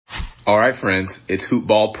All right, friends, it's Hoop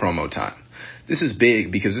Ball promo time. This is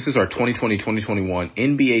big because this is our 2020-2021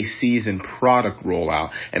 NBA season product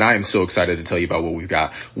rollout, and I am so excited to tell you about what we've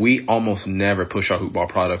got. We almost never push our Hoop Ball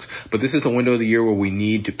products, but this is the window of the year where we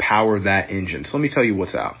need to power that engine. So let me tell you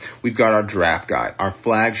what's out. We've got our draft guide, our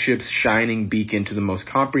flagship shining beacon to the most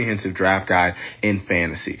comprehensive draft guide in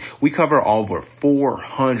fantasy. We cover over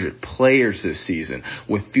 400 players this season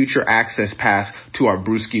with future access pass to our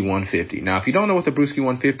Brewski 150. Now, if you don't know what the Brewski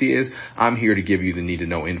 150 is, I'm here to give you the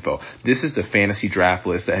need-to-know info. This is the fantasy draft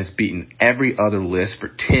list that has beaten every other list for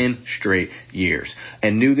 10 straight years.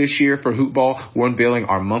 And new this year for Hoop Ball, we're unveiling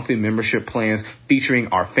our monthly membership plans featuring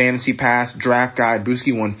our Fantasy Pass, Draft Guide,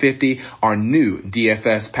 Brewski 150, our new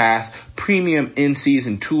DFS Pass, premium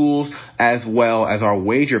in-season tools, as well as our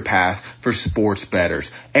Wager Pass for sports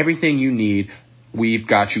bettors. Everything you need, we've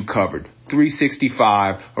got you covered.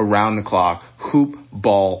 365 around the clock. Hoop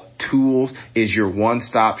Ball Tools is your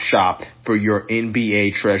one-stop shop for your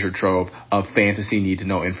NBA treasure trove of fantasy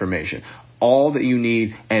need-to-know information. All that you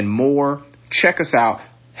need and more. Check us out.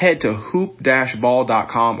 Head to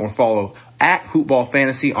hoop-ball.com or follow at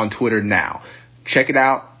hoopballfantasy on Twitter now. Check it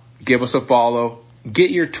out. Give us a follow.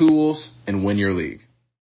 Get your tools and win your league.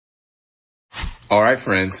 All right,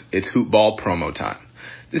 friends, it's Hoop Ball promo time.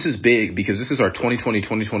 This is big because this is our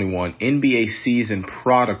 2020-2021 NBA season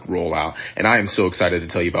product rollout, and I am so excited to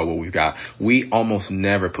tell you about what we've got. We almost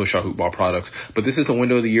never push our Hoop Ball products, but this is the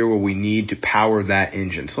window of the year where we need to power that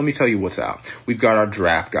engine. So let me tell you what's out. We've got our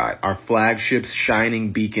draft guide, our flagship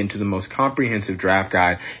shining beacon to the most comprehensive draft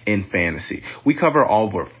guide in fantasy. We cover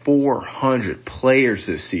over 400 players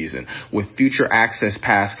this season with future access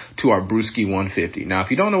pass to our Brewski 150. Now, if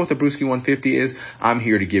you don't know what the Brewski 150 is, I'm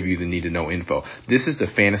here to give you the need-to-know info. This is the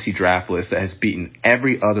fantasy draft list that has beaten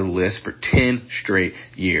every other list for 10 straight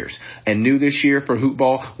years. And new this year for Hoop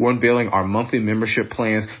Ball, we're unveiling our monthly membership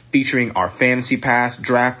plans featuring our Fantasy Pass,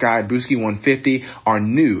 Draft Guide, Brewski 150, our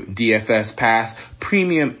new DFS Pass,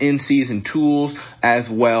 premium in-season tools, as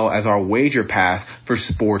well as our Wager Pass for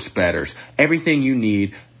sports bettors. Everything you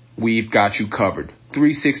need, we've got you covered.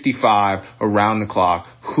 365 around the clock.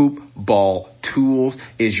 Hoop Ball Tools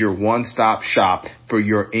is your one-stop shop for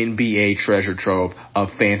your NBA treasure trove of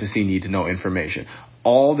fantasy need-to-know information.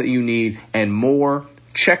 All that you need and more.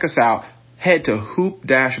 Check us out. Head to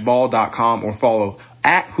hoop-ball.com or follow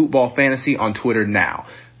at hoopballfantasy on Twitter now.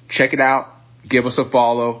 Check it out. Give us a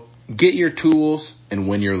follow. Get your tools and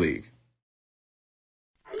win your league.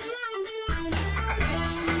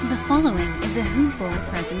 The following is a Hoop Ball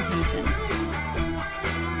presentation.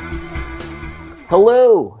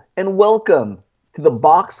 Hello and welcome to the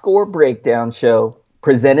Box Score Breakdown Show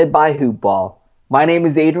presented by Hoop Ball. My name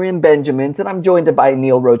is Adrian Benjamins and I'm joined by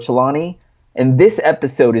Neil Rochelani, and this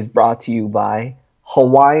episode is brought to you by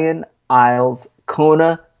Hawaiian Isles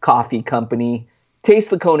Kona Coffee Company. Taste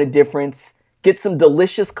the Kona difference. Get some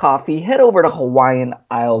delicious coffee. Head over to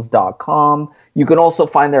hawaiianisles.com. You can also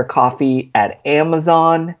find their coffee at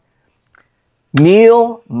Amazon.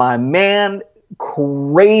 Neil, my man,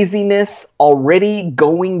 craziness already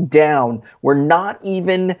going down. We're not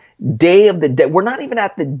even we're not even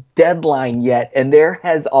at the deadline yet, and there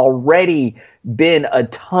has already been a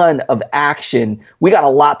ton of action. We got a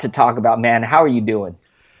lot to talk about, man. How are you doing?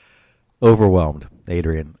 Overwhelmed,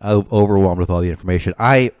 Adrian. Overwhelmed with all the information.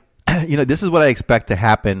 This is what I expect to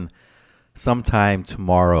happen sometime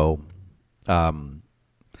tomorrow, a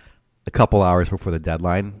couple hours before the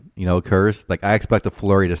deadline occurs. Like, I expect a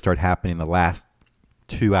flurry to start happening in the last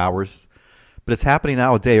 2 hours, but it's happening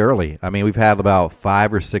now a day early. I mean, we've had about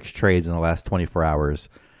 5 or 6 trades in the last 24 hours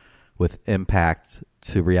with impact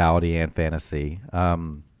to reality and fantasy.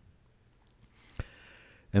 And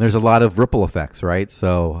there's a lot of ripple effects, right?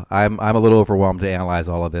 So I'm a little overwhelmed to analyze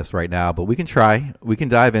all of this right now, but we can try. We can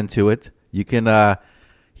dive into it. You can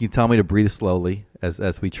tell me to breathe slowly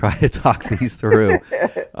as we try to talk these through.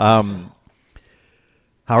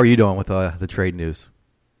 How are you doing with the trade news?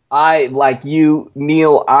 Like you,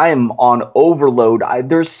 Neil, I'm on overload.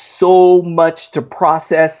 There's so much to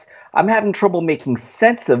process. I'm having trouble making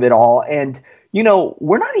sense of it all. And,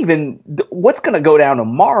 we're not even what's going to go down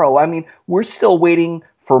tomorrow. I mean, we're still waiting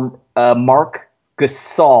for Marc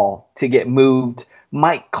Gasol to get moved.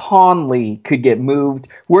 Mike Conley could get moved.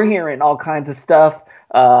 We're hearing all kinds of stuff.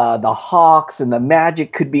 The Hawks and the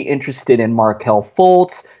Magic could be interested in Markelle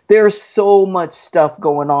Fultz. There's so much stuff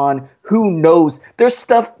going on. Who knows? There's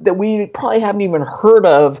stuff that we probably haven't even heard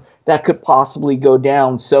of that could possibly go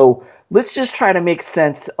down. So let's just try to make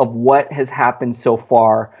sense of what has happened so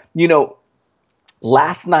far.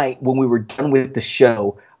 Last night when we were done with the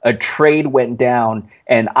show, a trade went down,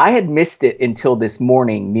 and I had missed it until this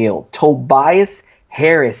morning, Neil. Tobias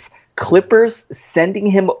Harris Clippers sending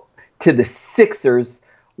him to the Sixers.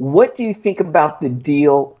 What do you think about the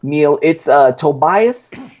deal, Neil? It's Tobias,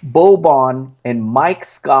 Boban, and Mike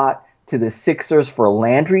Scott to the Sixers for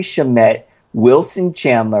Landry Shamet, Wilson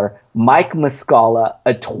Chandler, Mike Muscala,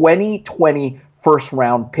 a 2020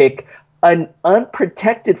 first-round pick, an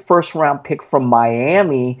unprotected first-round pick from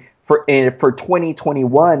Miami for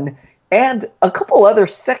 2021, and a couple other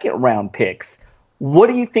second-round picks. What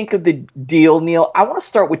do you think of the deal, Neil? I want to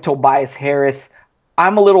start with Tobias Harris.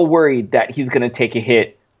 I'm a little worried that he's going to take a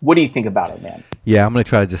hit. What do you think about it, man? Yeah, I'm going to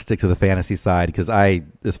try to just stick to the fantasy side because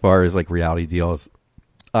as far as like reality deals,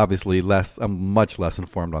 obviously I'm much less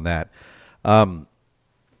informed on that. The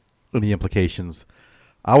implications.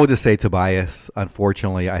 I would just say Tobias,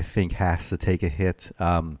 unfortunately, I think has to take a hit.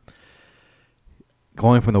 Going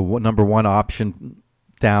from the number one option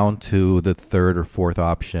down to the third or fourth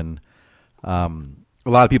option. A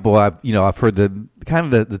lot of people I've heard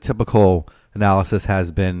the typical analysis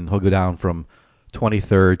has been he'll go down from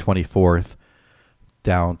 23rd, 24th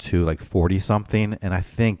down to like 40 something, and I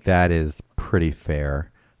think that is pretty fair.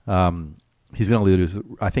 He's going to lose.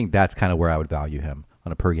 I think that's kind of where I would value him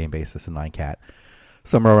on a per game basis in 9-cat,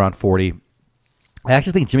 somewhere around 40. I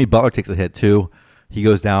actually think Jimmy Butler takes a hit too. He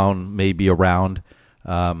goes down maybe a round.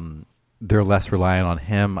 They're less reliant on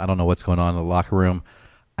him. I don't know what's going on in the locker room.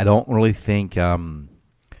 I don't really think Embiid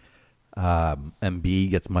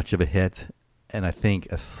gets much of a hit, and I think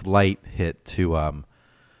a slight hit to who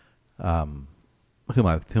am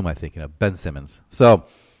I thinking of? Ben Simmons. So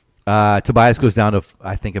Tobias goes down to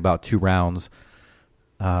I think about 2 rounds.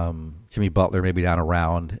 Jimmy Butler maybe down a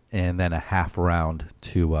round, and then a half round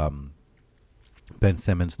to Ben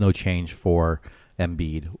Simmons. No change for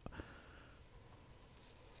Embiid.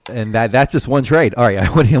 And that's just one trade. All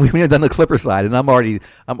right, we haven't done the Clipper side, and I'm already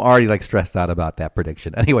like stressed out about that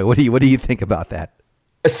prediction. Anyway, what do you think about that?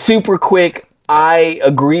 Super quick. I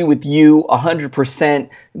agree with you 100%.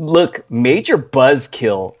 Look, major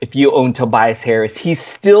buzzkill if you own Tobias Harris. He's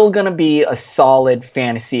still going to be a solid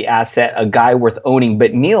fantasy asset, a guy worth owning.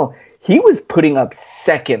 But Neil, he was putting up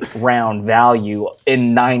second round value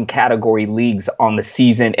in 9 category leagues on the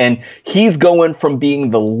season. And he's going from being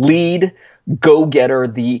the lead go-getter,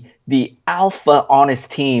 the alpha on his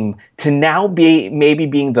team, to now maybe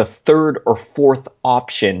being the third or fourth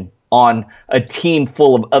option on a team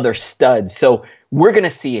full of other studs. So we're going to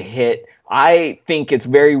see a hit. I think it's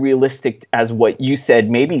very realistic, as what you said,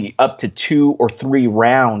 maybe up to 2 or 3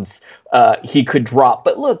 rounds he could drop.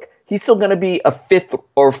 But look, he's still going to be a 4th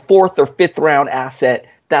or 5th round asset.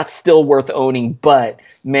 That's still worth owning. But,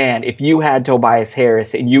 man, if you had Tobias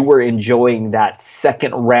Harris and you were enjoying that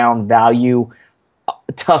second round value,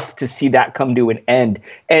 tough to see that come to an end.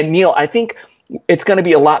 And, Neil, I think it's going to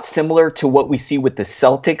be a lot similar to what we see with the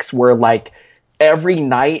Celtics, where like every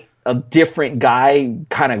night a different guy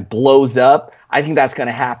kind of blows up. I think that's going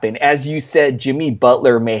to happen. As you said, Jimmy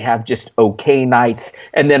Butler may have just okay nights,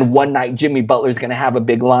 and then one night Jimmy Butler is going to have a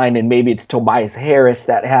big line, and maybe it's Tobias Harris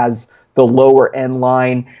that has the lower end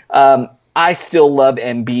line. I still love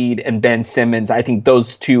Embiid and Ben Simmons. I think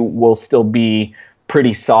those two will still be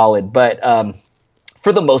pretty solid. But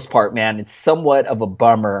for the most part, man, it's somewhat of a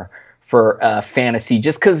bummer for fantasy,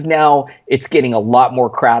 just because now it's getting a lot more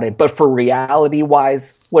crowded. But for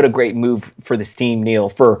reality-wise, what a great move for this team, Neil.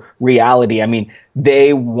 For reality, I mean,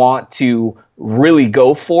 they want to really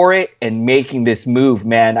go for it, and making this move,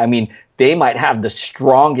 man, I mean, they might have the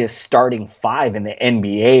strongest starting 5 in the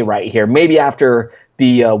NBA right here, maybe after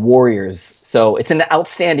the Warriors. So it's an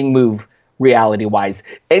outstanding move reality-wise.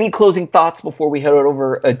 Any closing thoughts before we head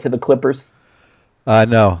over to the Clippers?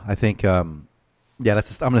 No, I think I'm going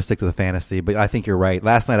to stick to the fantasy, but I think you're right.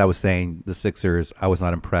 Last night I was saying the Sixers, I was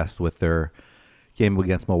not impressed with their game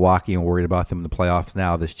against Milwaukee and worried about them in the playoffs.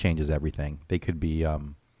 Now this changes everything. They could be,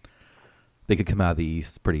 they could come out of the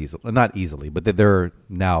East pretty easily. Not easily, but they're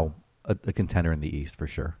now a contender in the East for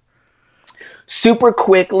sure. Super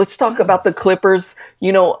quick, let's talk about the Clippers.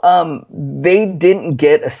 They didn't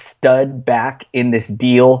get a stud back in this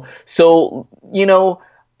deal. So,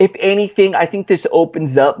 if anything, I think this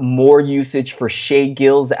opens up more usage for Shai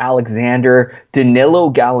Gilgeous-Alexander.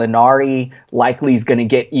 Danilo Gallinari likely is going to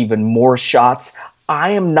get even more shots. I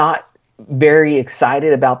am not very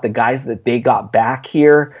excited about the guys that they got back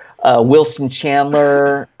here. Wilson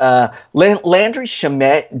Chandler, Landry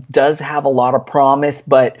Shamet does have a lot of promise,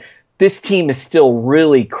 but this team is still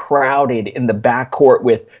really crowded in the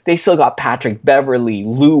backcourt they still got Patrick Beverley,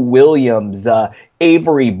 Lou Williams,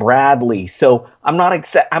 Avery Bradley. So I'm not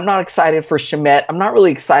excited for Shamet. I'm not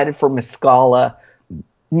really excited for Muscala.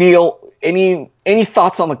 Neil, any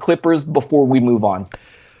thoughts on the Clippers before we move on?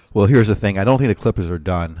 Well, here's the thing. I don't think the Clippers are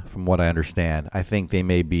done, from what I understand. I think they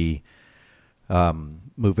may be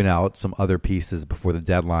moving out some other pieces before the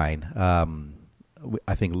deadline.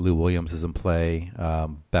 I think Lou Williams is in play.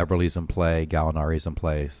 Beverly's in play. Gallinari's in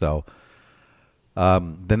play. So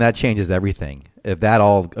then that changes everything. If that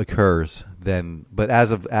all occurs, then. But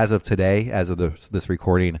as of today, as of this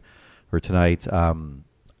recording or tonight,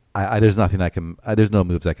 there's nothing I can. There's no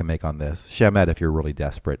moves I can make on this. Shamet, if you're really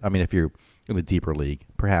desperate. I mean, if you're in a deeper league,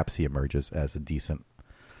 perhaps he emerges as a decent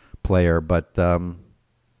player. But no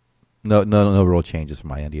real changes from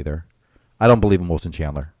my end either. I don't believe in Wilson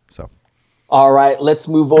Chandler. So. All right, let's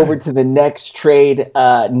move over to the next trade.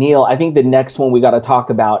 Neil, I think the next one we got to talk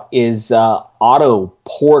about is Otto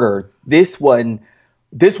Porter. This one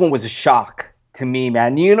was a shock to me,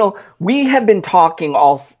 man. You know, we have been talking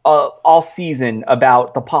all season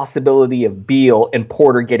about the possibility of Beal and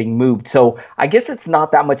Porter getting moved. So I guess it's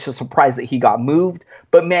not that much a surprise that he got moved.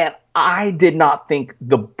 But, man, I did not think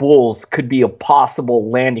the Bulls could be a possible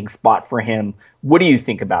landing spot for him. What do you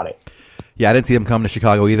think about it? Yeah, I didn't see him coming to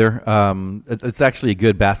Chicago either. It's actually a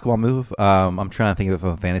good basketball move. I'm trying to think of it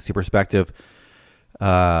from a fantasy perspective.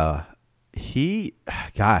 He's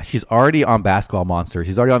already on Basketball Monsters.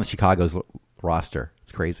 He's already on the Chicago's roster.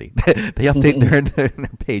 It's crazy. They update their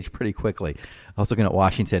page pretty quickly. I was looking at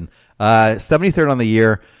Washington. 73rd on the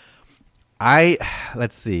year.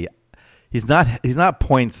 Let's see. He's not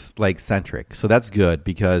points like centric, so that's good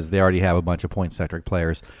because they already have a bunch of point centric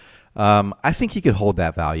players. I think he could hold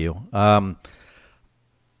that value.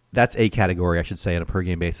 That's a category, I should say, on a per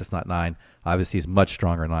game basis, not 9. Obviously, he's much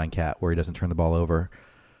stronger 9 cat where he doesn't turn the ball over.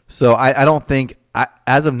 So I don't think,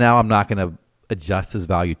 as of now, I'm not going to adjust his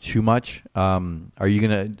value too much. Are you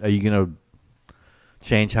gonna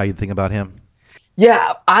change how you think about him?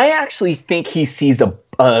 Yeah, I actually think he sees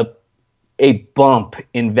a bump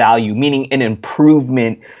in value, meaning an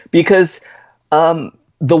improvement, because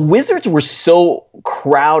the Wizards were so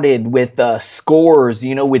crowded with scorers,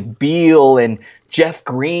 you know, with Beal and Jeff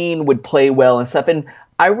Green would play well and stuff. And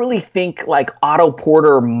I really think like Otto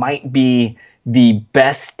Porter might be the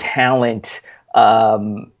best talent.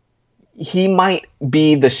 He might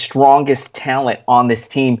be the strongest talent on this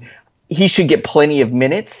team. He should get plenty of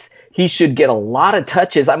minutes. He should get a lot of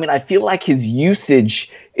touches. I mean, I feel like his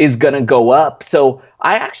usage is going to go up. So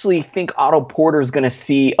I actually think Otto Porter is going to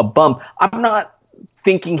see a bump. I'm not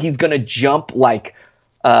thinking he's going to jump like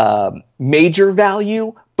major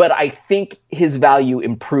value, but I think his value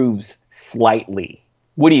improves slightly.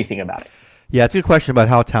 What do you think about it? Yeah, it's a good question about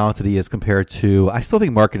how talented he is compared to. I still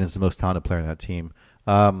think Markkanen is the most talented player on that team,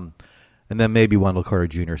 and then maybe Wendell Carter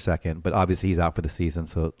Jr. second. But obviously he's out for the season,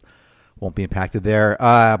 so it won't be impacted there.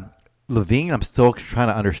 Levine, I'm still trying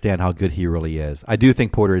to understand how good he really is. I do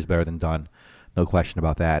think Porter is better than Dunn, no question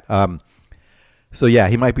about that. So, yeah,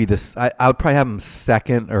 he might be this. I would probably have him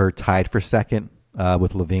second or tied for second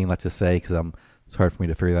with Levine, let's just say, because it's hard for me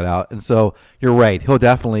to figure that out. And so you're right. He'll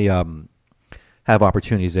definitely have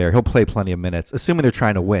opportunities there. He'll play plenty of minutes, assuming they're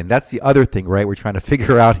trying to win. That's the other thing, right, we're trying to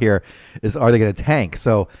figure out here is, are they going to tank?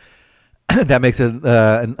 So that makes it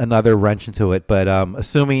another wrench into it. But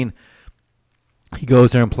assuming he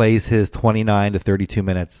goes there and plays his 29 to 32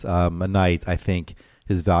 minutes a night, I think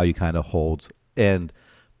his value kind of holds. And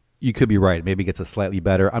you could be right. Maybe it gets a slightly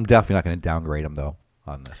better. I'm definitely not going to downgrade him, though,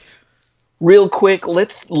 on this. Real quick,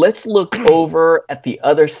 let's look over at the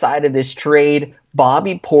other side of this trade.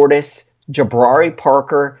 Bobby Portis, Jabari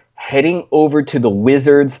Parker heading over to the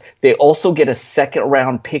Wizards. They also get a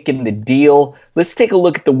second-round pick in the deal. Let's take a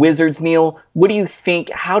look at the Wizards, Neil. What do you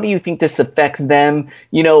think? How do you think this affects them?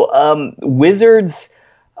 You know, Wizards,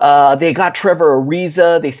 they got Trevor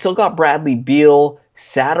Ariza. They still got Bradley Beal,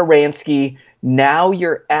 Satoransky. Now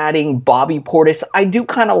you're adding Bobby Portis. I do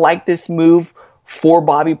kind of like this move for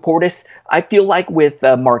Bobby Portis. I feel like with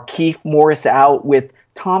Markieff Morris out, with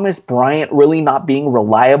Thomas Bryant really not being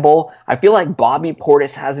reliable, I feel like Bobby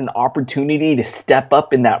Portis has an opportunity to step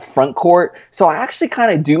up in that front court. So I actually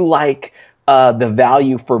kind of do like the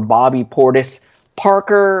value for Bobby Portis.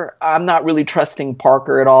 Parker, I'm not really trusting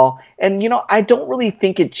Parker at all. And, you know, I don't really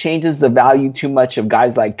think it changes the value too much of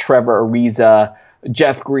guys like Trevor Ariza,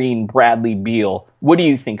 Jeff Green, Bradley Beal. What do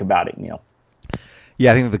you think about it, Neil?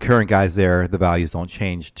 Yeah, I think the current guys there, the values don't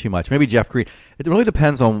change too much. Maybe Jeff Green. It really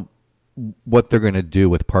depends on what they're going to do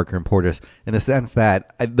with Parker and Portis, in the sense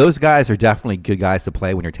that those guys are definitely good guys to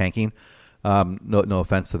play when you're tanking. No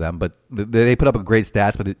offense to them, but they put up a great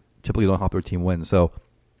stats, but they typically don't help their team win. So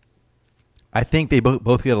I think they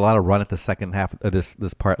both get a lot of run at the second half of this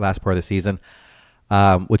last part of the season,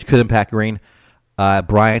 which could impact Green.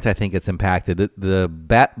 Bryant, I think it's impacted.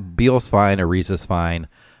 Beal's fine, Ariza's fine.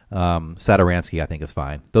 Satoransky, I think, is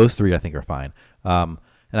fine. Those three, I think, are fine. And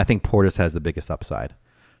I think Portis has the biggest upside.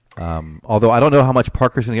 Although I don't know how much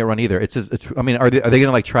Parker's going to get run either. I mean, are they going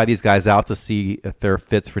to like try these guys out to see if they're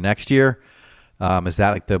fits for next year? Is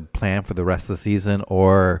that like the plan for the rest of the season,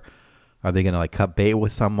 or are they going to like cut bait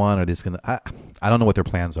with someone? Or are they just going to? I don't know what their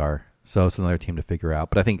plans are. So it's another team to figure out.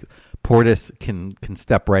 But I think Portis can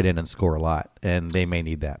step right in and score a lot, and they may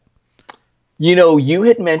need that. You know, you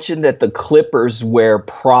had mentioned that the Clippers were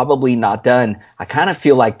probably not done. I kind of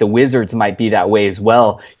feel like the Wizards might be that way as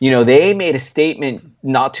well. You know, they made a statement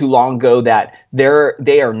not too long ago that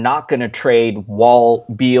they are not going to trade Wall,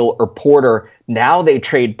 Beal, or Porter. Now they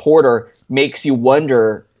trade Porter. Makes you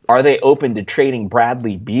wonder, are they open to trading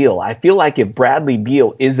Bradley Beal? I feel like if Bradley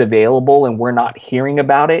Beal is available and we're not hearing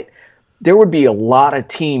about it, there would be a lot of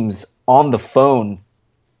teams on the phone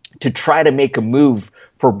to try to make a move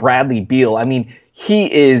for Bradley Beal. I mean,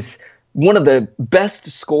 he is one of the best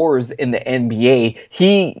scorers in the NBA.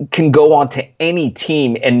 He can go on to any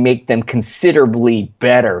team and make them considerably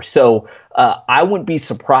better. So I wouldn't be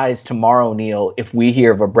surprised tomorrow, Neil, if we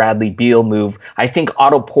hear of a Bradley Beal move. I think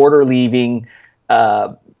Otto Porter leaving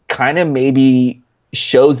kind of maybe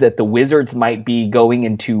shows that the Wizards might be going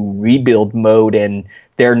into rebuild mode and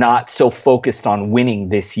they're not so focused on winning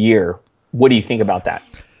this year. What do you think about that?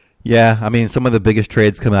 Yeah, I mean, some of the biggest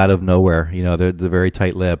trades come out of nowhere. You know, they're very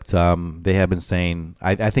tight-lipped. They have been saying,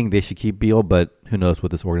 I think they should keep Beal, but who knows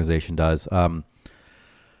what this organization does.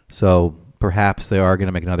 So perhaps they are going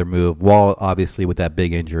to make another move. Wall, obviously, with that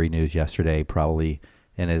big injury news yesterday, probably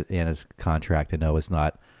in his contract, I know is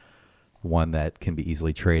not one that can be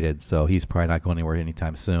easily traded. So he's probably not going anywhere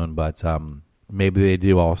anytime soon. But maybe they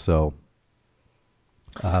do also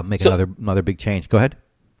make another big change. Go ahead.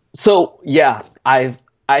 So, yeah,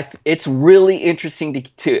 it's really interesting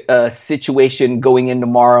to situation going in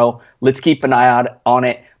tomorrow. Let's keep an eye out on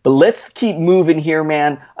it. But let's keep moving here,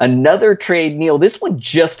 man. Another trade, Neil. This one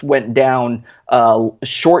just went down a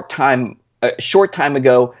short time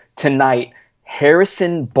ago tonight.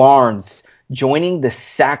 Harrison Barnes joining the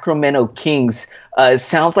Sacramento Kings. It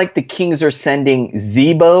sounds like the Kings are sending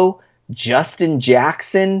Zebo, Justin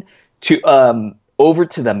Jackson to over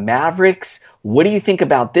to the Mavericks. What do you think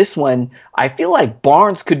about this one? I feel like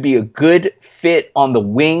Barnes could be a good fit on the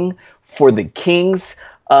wing for the Kings.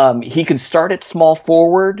 He could start at small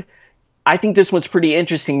forward. I think this one's pretty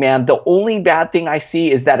interesting, man. The only bad thing I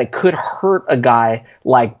see is that it could hurt a guy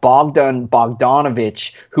like Bogdan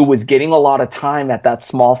Bogdanovic, who was getting a lot of time at that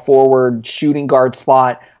small forward shooting guard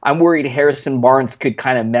spot. I'm worried Harrison Barnes could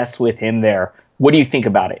kind of mess with him there. What do you think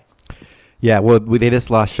about it? Yeah, well, they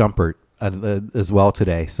just lost Shumpert as well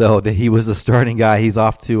today. So he was the starting guy. He's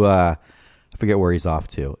off to I forget where he's off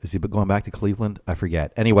to. Is he going back to Cleveland? I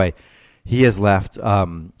forget. Anyway, he has left.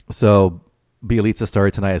 So Bjelica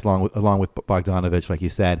started tonight along with Bogdanovic, like you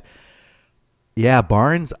said. Yeah,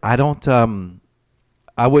 Barnes, I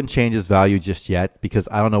wouldn't change his value just yet because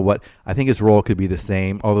I don't know what I think his role could be the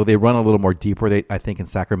same. Although they run a little more deeper, I think in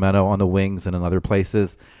Sacramento on the wings and in other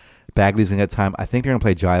places. Bagley's gonna get time. I think they're gonna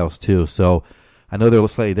play Giles too. So I know they're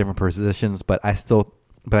slightly different positions, but I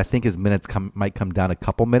think his minutes might come down a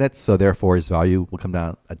couple minutes, so therefore his value will come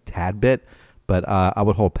down a tad bit. But I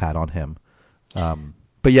would hold pat on him.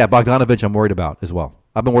 But yeah, Bogdanovic I'm worried about as well.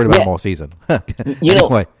 I've been worried about him all season.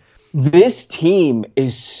 Anyway. This team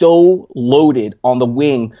is so loaded on the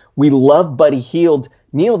wing. We love Buddy Hield.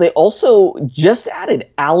 Neil, they also just added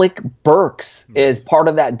Alec Burks as part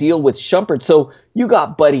of that deal with Shumpert. So you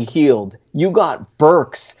got Buddy Hield, you got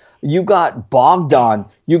Burks, you got Bogdan,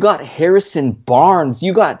 you got Harrison Barnes,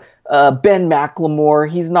 you got Ben McLemore.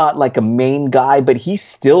 He's not like a main guy, but he's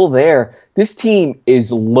still there. This team is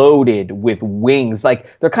loaded with wings.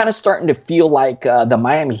 Like they're kind of starting to feel like the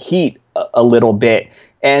Miami Heat a little bit.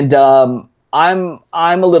 And I'm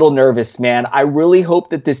a little nervous, man. I really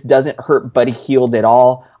hope that this doesn't hurt Buddy Hield at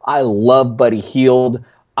all. I love Buddy Hield.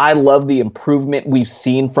 I love the improvement we've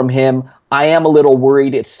seen from him. I am a little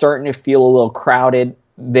worried. It's starting to feel a little crowded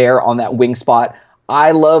there on that wing spot.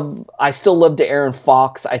 I still love De'Aaron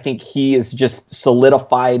Fox. I think he is just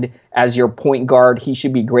solidified as your point guard. He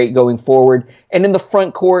should be great going forward. And in the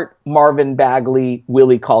front court, Marvin Bagley,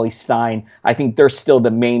 Willie Cauley-Stein. I think they're still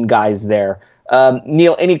the main guys there.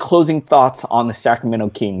 Neil, any closing thoughts on the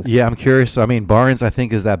Sacramento Kings? Yeah, I'm curious. I mean, Barnes, I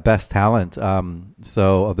think, is that best talent.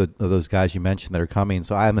 So of those guys you mentioned that are coming.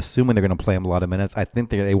 So I'm assuming they're going to play him a lot of minutes. I think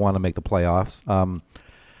they want to make the playoffs.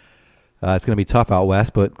 It's going to be tough out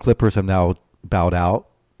west, but Clippers have now bowed out.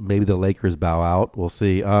 Maybe the Lakers bow out. We'll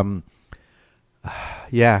see.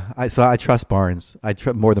 Yeah, I trust Barnes. I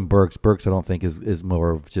trust more than Burks. Burks, I don't think is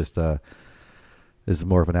more of just a is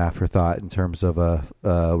more of an afterthought in terms of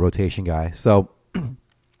a rotation guy. So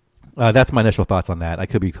that's my initial thoughts on that. I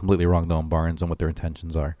could be completely wrong though on Barnes and what their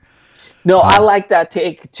intentions are. No, I like that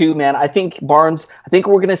take too, man. I think Barnes, we're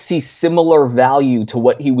going to see similar value to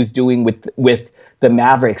what he was doing with the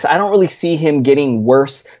Mavericks. I don't really see him getting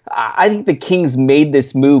worse. I think the Kings made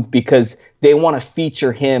this move because they want to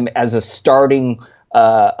feature him as a starting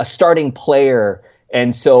player.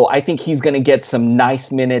 And so I think he's going to get some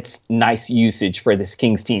nice minutes, nice usage for this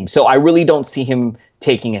Kings team. So I really don't see him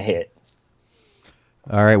taking a hit.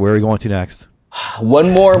 All right, where are we going to next?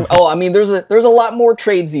 One more. Oh, I mean, there's a lot more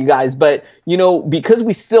trades, you guys, but because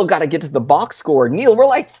we still got to get to the box score. Neil, we're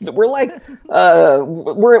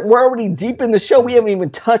already deep in the show. We haven't even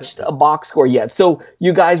touched a box score yet. So,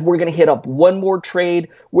 you guys, we're gonna hit up one more trade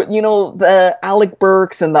with the Alec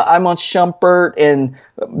Burks and the Iman Shumpert and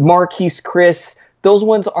Marquise Chris. Those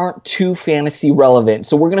ones aren't too fantasy relevant.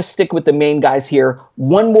 So we're gonna stick with the main guys here.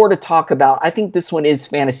 One more to talk about. I think this one is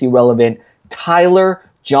fantasy relevant. Tyler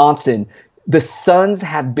Johnson. The Suns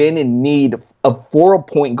have been in need for a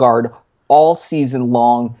point guard all season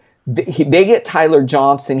long. They get Tyler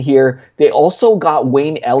Johnson here. They also got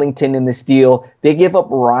Wayne Ellington in this deal. They give up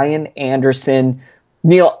Ryan Anderson.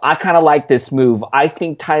 Neil, I kind of like this move. I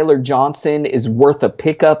think Tyler Johnson is worth a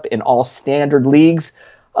pickup in all standard leagues.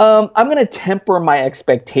 I'm going to temper my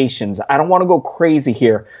expectations. I don't want to go crazy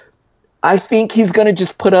here. I think he's going to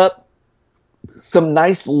just put up some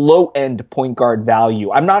nice low-end point guard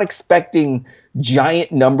value. I'm not expecting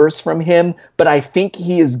giant numbers from him, but I think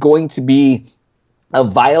he is going to be a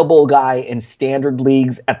viable guy in standard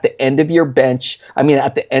leagues at the end of your at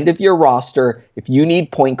the end of your roster. If you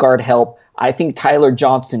need point guard help, I think Tyler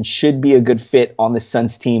Johnson should be a good fit on the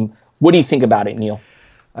Suns team. What do you think about it, Neil?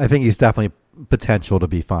 I think he's definitely potential to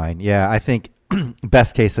be fine. Yeah, I think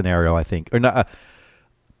best case scenario, or not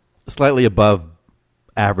slightly above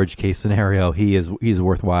average case scenario, he's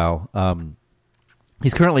worthwhile.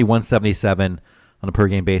 He's currently 177 on a per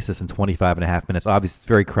game basis in 25.5 minutes. Obviously, it's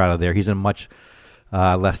very crowded there. He's in a much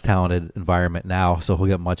less talented environment now, so he'll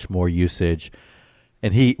get much more usage.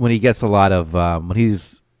 And when he gets a lot of when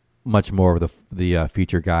he's much more of the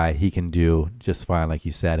feature guy, he can do just fine, like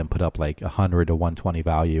you said, and put up like 100 to 120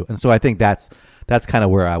 value. And so I think that's kind of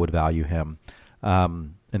where I would value him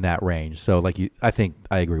in that range. So I think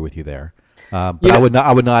I agree with you there. But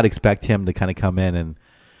I would not expect him to kind of come in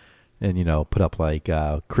and put up like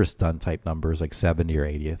Chris Dunn type numbers, like 70 or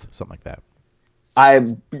 80th, something like that.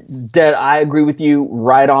 I agree with you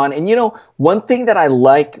right on. And one thing that I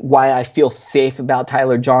like, why I feel safe about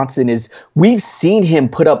Tyler Johnson, is we've seen him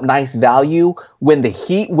put up nice value when the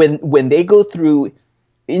Heat when they go through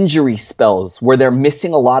injury spells where they're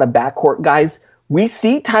missing a lot of backcourt guys. We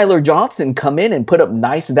see Tyler Johnson come in and put up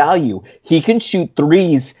nice value. He can shoot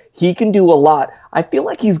threes. He can do a lot. I feel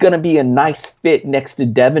like he's going to be a nice fit next to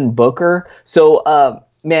Devin Booker. So,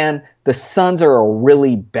 man, the Suns are a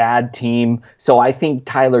really bad team. So I think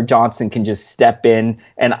Tyler Johnson can just step in,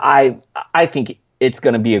 and I think it's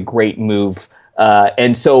going to be a great move.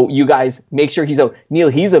 And so you guys make sure he's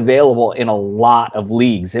available in a lot of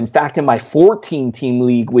leagues. In fact, in my 14-team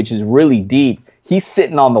league, which is really deep, he's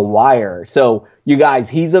sitting on the wire. So you guys,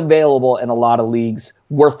 he's available in a lot of leagues,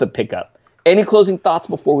 worth the pickup. Any closing thoughts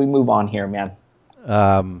before we move on here, man?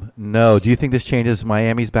 No. Do you think this changes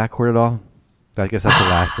Miami's backcourt at all? I guess that's the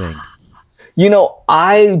last thing.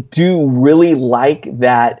 I do really like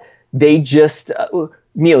that they just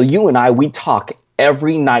Neil, you and I, we talk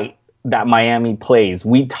every night that Miami plays.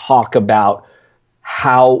 We talk about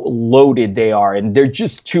how loaded they are, and they're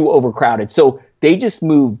just too overcrowded. So they just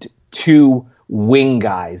moved 2 wing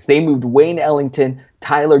guys. They moved Wayne Ellington,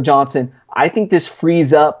 Tyler Johnson. I think this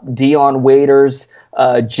frees up Dion Waiters,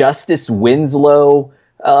 Justice Winslow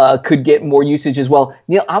could get more usage as well.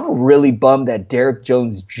 Neil, I'm really bummed that Derek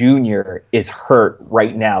Jones Jr. is hurt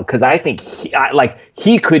right now, because I think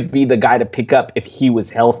he could be the guy to pick up if he was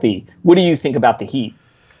healthy. What do you think about the Heat?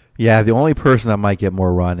 Yeah, the only person that might get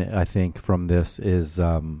more run, I think, from this is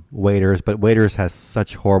Waiters, but Waiters has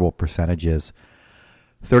such horrible percentages.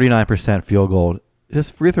 39% field goal.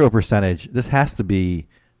 This free throw percentage, this has to be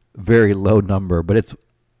very low number, but it's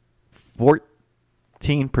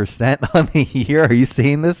 14% on the year. Are you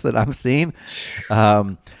seeing this that I'm seeing?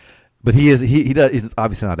 But he's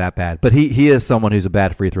obviously not that bad, but he is someone who's a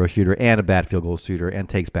bad free throw shooter and a bad field goal shooter and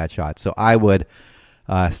takes bad shots. So I would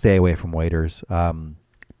stay away from Waiters.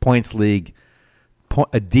 Points league,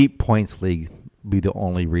 a deep points league be the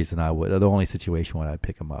only reason the only situation when I'd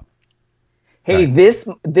pick him up. Hey,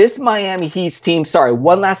 right. This Miami Heat team, sorry,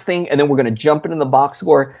 one last thing, and then we're going to jump into the box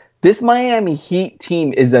score. This Miami Heat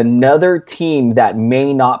team is another team that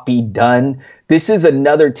may not be done. This is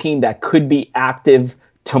another team that could be active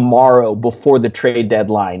tomorrow before the trade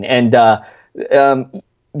deadline. And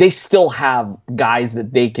they still have guys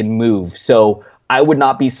that they can move. So I would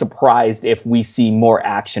not be surprised if we see more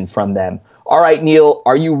action from them. All right, Neil,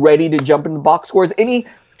 are you ready to jump into the box scores?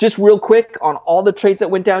 Just real quick on all the trades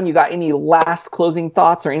that went down, you got any last closing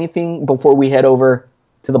thoughts or anything before we head over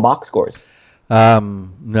to the box scores?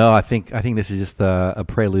 No, I think this is just a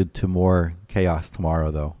prelude to more chaos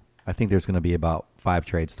tomorrow, though. I think there's going to be about 5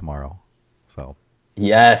 trades tomorrow. So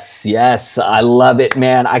yes, I love it,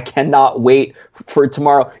 man. I cannot wait for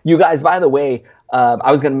tomorrow. You guys, by the way,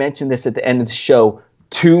 I was going to mention this at the end of the show.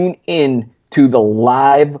 Tune in to the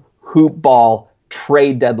live Hoop Ball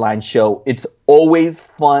trade deadline show. It's always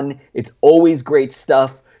fun. It's always great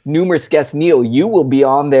stuff. Numerous guests. Neil, you will be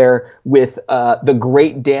on there with the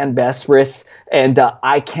great Dan Besbris, and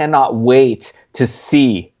I cannot wait to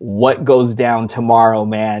see what goes down tomorrow,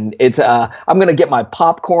 man. It's I'm gonna get my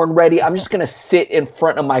popcorn ready. I'm just gonna sit in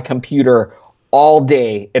front of my computer all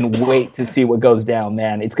day and wait to see what goes down,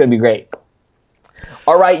 man. It's gonna be great.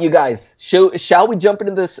 All right, you guys. Shall we jump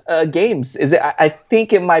into this games? Is it? I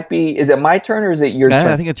think it might be. Is it my turn or is it your turn?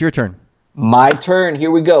 I think it's your turn. My turn. Here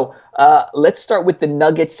we go. Let's start with the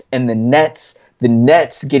Nuggets and the Nets. The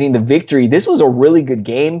Nets getting the victory. This was a really good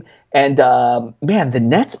game, and man, the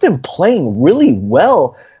Nets been playing really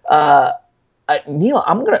well. Neil,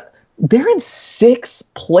 they're in 6th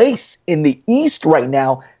place in the East right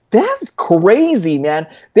now. That's crazy, man.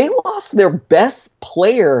 They lost their best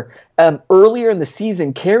player earlier in the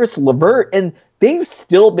season, Karis LeVert, and they've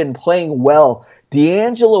still been playing well.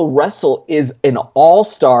 D'Angelo Russell is an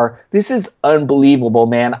all-star. This is unbelievable,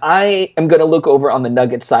 man. I am going to look over on the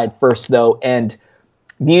Nuggets side first, though. And,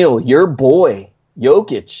 Neil, your boy,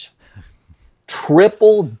 Jokic,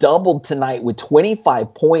 triple-doubled tonight with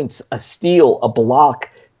 25 points, a steal, a block,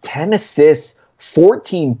 10 assists,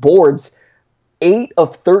 14 boards, 8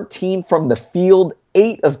 of 13 from the field,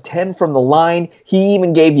 8 of 10 from the line. He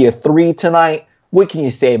even gave you a 3 tonight. What can you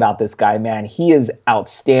say about this guy, man? He is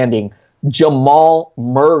outstanding. Jamal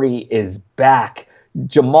Murray is back.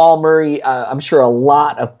 Jamal Murray, I'm sure a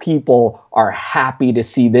lot of people are happy to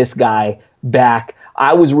see this guy back.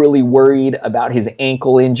 I was really worried about his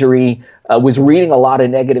ankle injury. Was reading a lot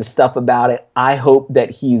of negative stuff about it. I hope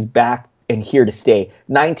that he's back and here to stay.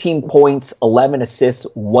 19 points, 11 assists,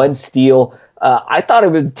 1 steal. I thought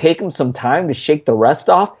it would take him some time to shake the rust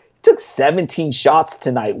off. He took 17 shots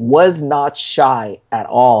tonight, was not shy at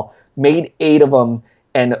all, made 8 of them,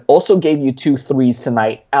 and also gave you 2 threes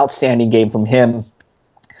tonight. Outstanding game from him.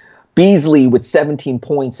 Beasley with 17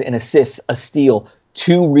 points and assists, a steal,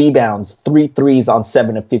 2 rebounds, 3 threes on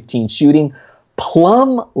 7 of 15 shooting.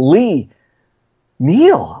 Plum Lee.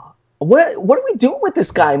 Neil, what are we doing with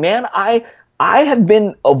this guy, man? I have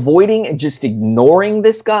been avoiding and just ignoring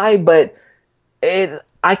this guy, but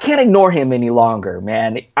I can't ignore him any longer,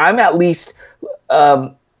 man. I'm at least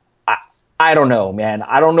I don't know, man.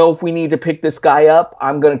 I don't know if we need to pick this guy up.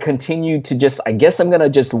 I'm going to continue to I guess I'm going to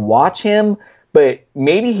just watch him, but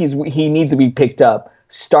maybe he needs to be picked up.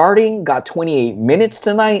 Starting, got 28 minutes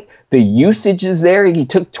tonight. The usage is there. He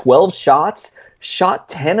took 12 shots, shot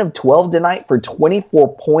 10 of 12 tonight for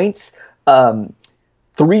 24 points,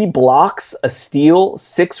 3 blocks, a steal,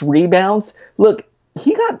 6 rebounds. Look,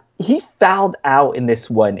 he fouled out in this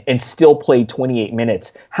one and still played 28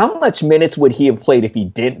 minutes. How much minutes would he have played if he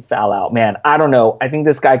didn't foul out? Man, I don't know. I think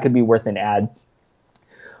this guy could be worth an ad.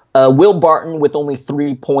 Will Barton with only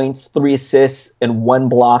 3 points, 3 assists, and 1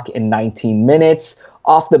 block in 19 minutes.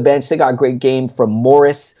 Off the bench, they got a great game from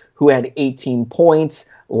Morris, who had 18 points.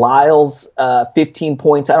 Lyles, 15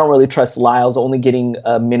 points. I don't really trust Lyles, only getting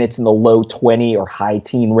minutes in the low 20 or high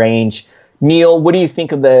teen range. Neil, what do you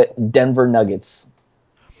think of the Denver Nuggets?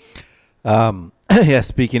 Yeah,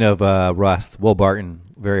 speaking of rust, Will Barton,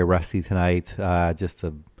 very rusty tonight. I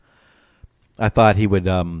thought he would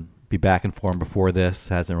be back in form before this.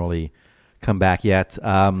 Hasn't really come back yet.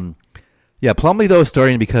 Yeah, Plumlee, though, is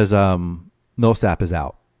starting because Millsap is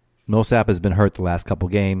out. Millsap has been hurt the last couple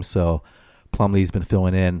games, so Plumlee's been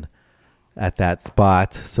filling in at that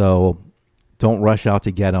spot. So don't rush out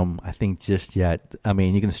to get him, I think, just yet. I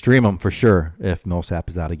mean, you can stream him for sure if Millsap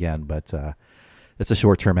is out again, but it's a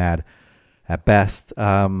short-term ad at best.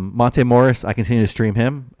 Monte Morris, I continue to stream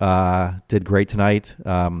him. Did great tonight.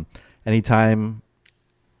 Anytime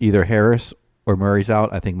either Harris or Murray's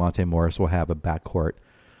out, I think Monte Morris will have a backcourt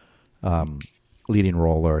leading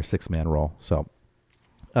role or a 6-man role. So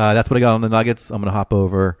that's what I got on the Nuggets. I'm going to hop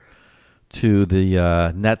over to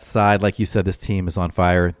the Nets side, like you said, this team is on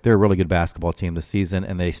fire. They're a really good basketball team this season,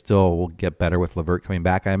 and they still will get better with LeVert coming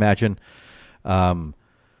back, I imagine.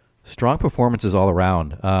 Strong performances all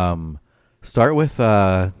around. Start with,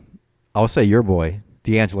 I'll say your boy,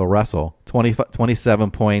 D'Angelo Russell.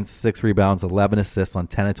 27 points, 6 rebounds, 11 assists on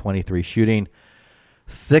 10 of 23 shooting.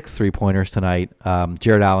 6 3-pointers tonight.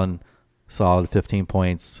 Jared Allen, solid 15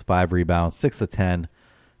 points, 5 rebounds, 6 of 10,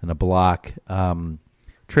 and a block.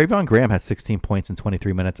 Trayvon Graham had 16 points in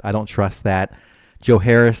 23 minutes. I don't trust that. Joe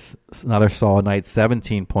Harris, another solid night,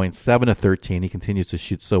 17 points, 7 of 13. He continues to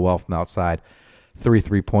shoot so well from outside. 3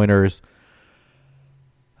 3-pointers.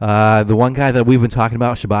 The one guy that we've been talking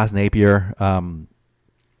about, Shabazz Napier,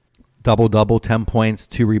 double-double, 10 points,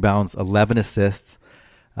 2 rebounds, 11 assists.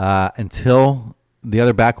 Until the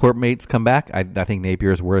other backcourt mates come back, I think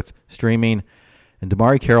Napier is worth streaming. And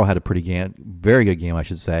Damari Carroll had a very good game, I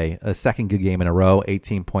should say. A second good game in a row,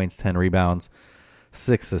 18 points, 10 rebounds,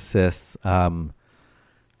 6 assists.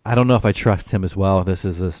 I don't know if I trust him as well. This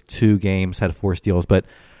is 2 games, had 4 steals, but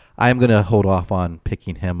I'm going to hold off on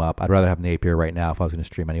picking him up. I'd rather have Napier right now if I was going to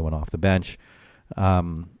stream anyone off the bench. What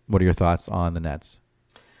are your thoughts on the Nets?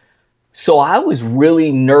 So I was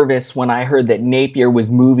really nervous when I heard that Napier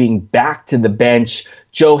was moving back to the bench,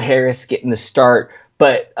 Joe Harris getting the start,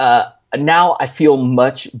 but now I feel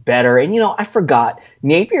much better. And, I forgot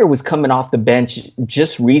Napier was coming off the bench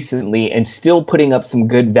just recently and still putting up some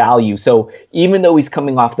good value. So even though he's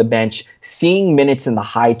coming off the bench, seeing minutes in the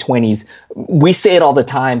high 20s, we say it all the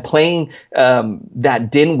time, playing that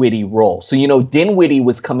Dinwiddie role. So, Dinwiddie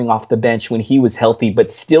was coming off the bench when he was healthy,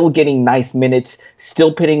 but still getting nice minutes,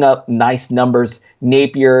 still putting up nice numbers.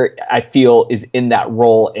 Napier, I feel, is in that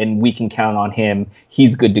role, and we can count on him.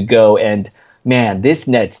 He's good to go. And man, this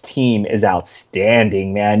Nets team is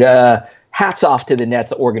outstanding, man. Hats off to the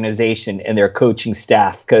Nets organization and their coaching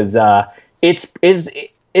staff, because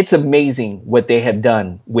it's amazing what they have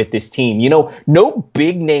done with this team. No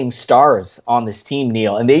big name stars on this team,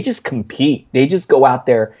 Neil, and they just compete. They just go out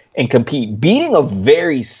there and compete, beating a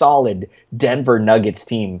very solid Denver Nuggets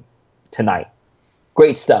team tonight.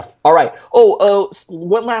 Great stuff. All right.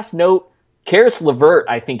 One last note. Karis LeVert,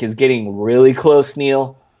 I think, is getting really close,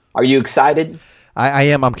 Neil. Are you excited? I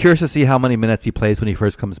am. I'm curious to see how many minutes he plays when he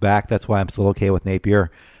first comes back. That's why I'm still okay with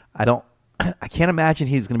Napier. I can't imagine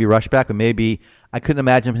he's going to be rushed back, but maybe I couldn't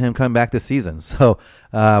imagine him coming back this season. So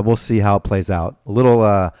we'll see how it plays out. I'm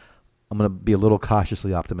going to be a little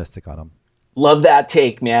cautiously optimistic on him. Love that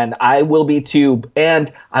take, man. I will be too.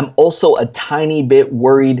 And I'm also a tiny bit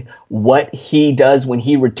worried what he does when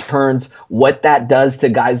he returns, what that does to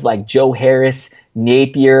guys like Joe Harris,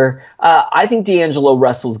 Napier. I think D'Angelo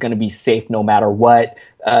Russell's going to be safe no matter what.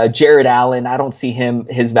 Jared Allen, I don't see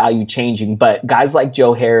his value changing, but guys like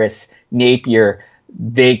Joe Harris, Napier,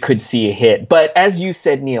 they could see a hit. But as you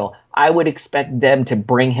said, Neil, I would expect them to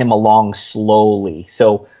bring him along slowly.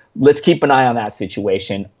 So let's keep an eye on that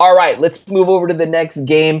situation. All right, let's move over to the next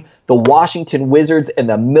game. The Washington Wizards and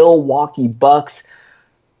the Milwaukee Bucks.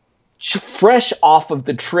 Fresh off of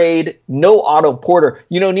the trade, no Otto Porter.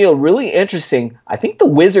 Neil, really interesting. I think the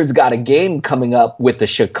Wizards got a game coming up with the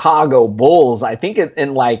Chicago Bulls. I think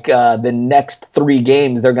in the next 3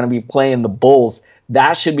 games, they're going to be playing the Bulls.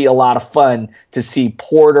 That should be a lot of fun to see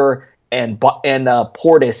Porter and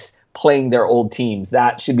Portis playing their old teams.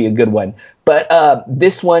 That should be a good one. But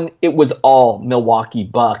this one, it was all Milwaukee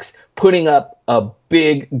Bucks putting up a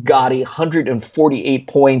big, gaudy 148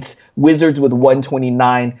 points. Wizards with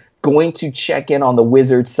 129. Going to check in on the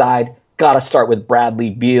Wizards side. Got to start with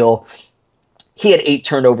Bradley Beal. He had 8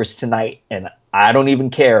 turnovers tonight, and I don't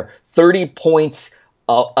even care. 30 points,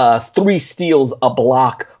 3 steals, a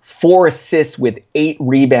block, 4 assists with 8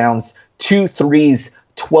 rebounds, 2 threes,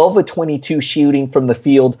 12 of 22 shooting from the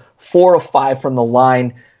field, 4 of 5 from the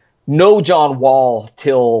line. No John Wall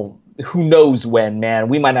till who knows when, man.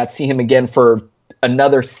 We might not see him again for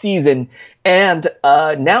another season. And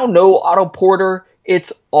now no Otto Porter.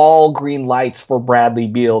 It's all green lights for Bradley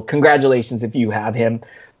Beal. Congratulations if you have him.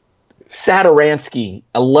 Satoransky,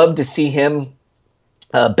 I love to see him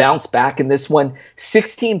bounce back in this one.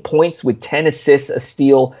 16 points with 10 assists, a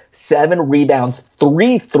steal, 7 rebounds,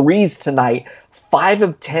 3 threes tonight, 5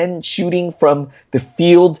 of 10 shooting from the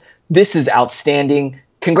field. This is outstanding.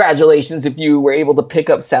 Congratulations if you were able to pick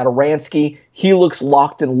up Satoransky. He looks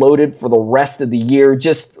locked and loaded for the rest of the year.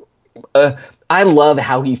 I love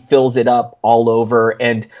how he fills it up all over,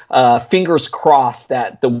 and fingers crossed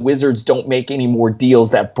that the Wizards don't make any more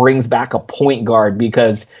deals that brings back a point guard,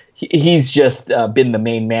 because he's just been the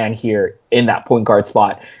main man here in that point guard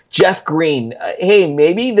spot. Jeff Green, hey,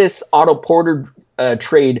 maybe this Otto Porter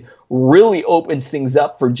trade really opens things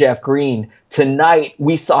up for Jeff Green. Tonight,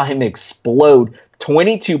 we saw him explode.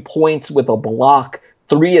 22 points with a block,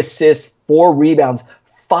 3 assists, 4 rebounds,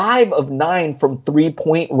 5 of 9 from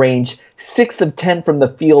 3-point range, 6 of 10 from the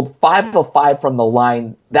field, 5 of 5 from the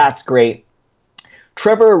line. That's great.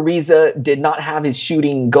 Trevor Ariza did not have his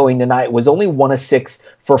shooting going tonight, was only 1 of 6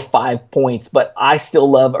 for 5 points, but I still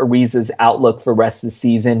love Ariza's outlook for the rest of the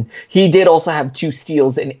season. He did also have 2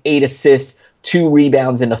 steals and 8 assists, 2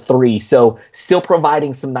 rebounds, and a 3, so still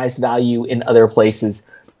providing some nice value in other places.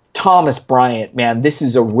 Thomas Bryant, man, this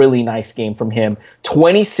is a really nice game from him.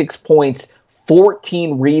 26 points,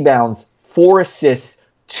 14 rebounds, 4 assists,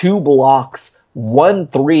 2 blocks, 1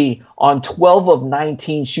 3 on 12 of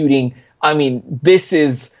 19 shooting. I mean, this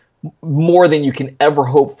is more than you can ever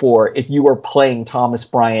hope for if you are playing Thomas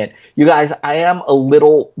Bryant. You guys, I am a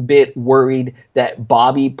little bit worried that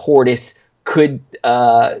Bobby Portis could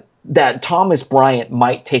that Thomas Bryant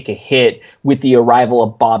might take a hit with the arrival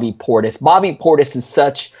of Bobby Portis. Bobby Portis is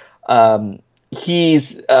such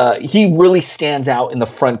he really stands out in the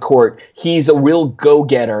front court. He's a real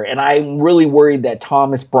go-getter, and I'm really worried that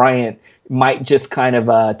Thomas Bryant might just kind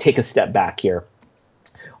of take a step back here.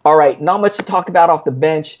 All right, not much to talk about off the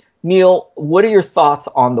bench. Neil, what are your thoughts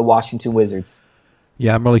on the Washington Wizards?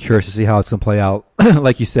 Yeah, I'm really curious to see how it's going to play out.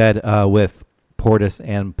 Like you said, with Portis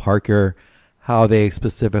and Parker, how they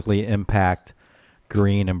specifically impact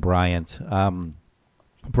Green and Bryant.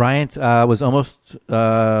 Bryant was almost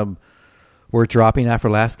worth dropping after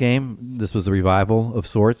last game. This was a revival of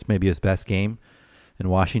sorts, maybe his best game in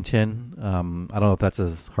Washington. I don't know if that's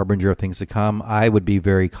a harbinger of things to come. I would be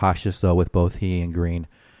very cautious, though, with both he and Green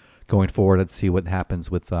going forward. Let's see what happens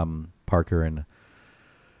with Parker and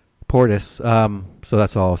Portis. So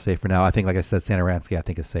that's all I'll say for now. I think, like I said, Satoransky, I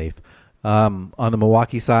think, is safe. On the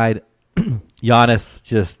Milwaukee side, Giannis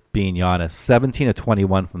just being Giannis. 17 of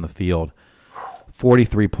 21 from the field.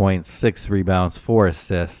 43 points, 6 rebounds, 4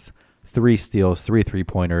 assists, 3 steals, 3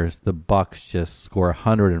 3-pointers. The Bucks just score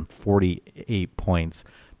 148 points.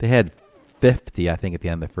 They had 50, I think, at the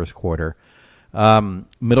end of the first quarter.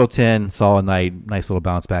 Middleton saw a nice little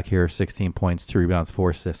bounce back here. 16 points, 2 rebounds,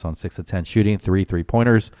 4 assists on 6 of 10 shooting, 3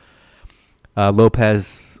 3-pointers.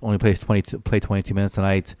 Lopez only played 22 minutes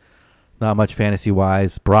tonight. Not much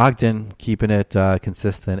fantasy-wise. Brogdon keeping it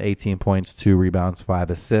consistent, 18 points, 2 rebounds,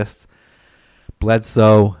 5 assists.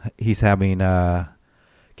 Bledsoe, he's having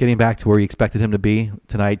getting back to where you expected him to be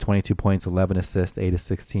tonight. 22 points, 11 assists, 8 of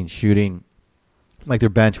 16 shooting. Like their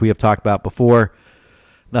bench we have talked about before,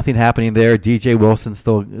 nothing happening there. DJ Wilson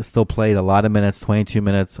still played a lot of minutes, 22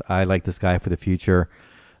 minutes. I like this guy for the future.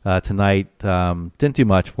 Tonight, didn't do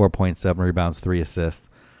much, 4.7 rebounds, 3 assists.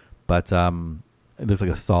 But it looks like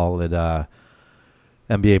a solid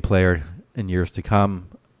NBA player in years to come.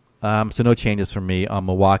 So no changes from me on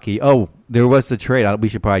Milwaukee. Oh, there was a trade. We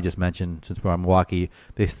should probably just mention, since we're on Milwaukee,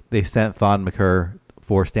 they sent Thon Maker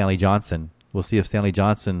for Stanley Johnson. We'll see if Stanley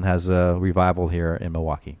Johnson has a revival here in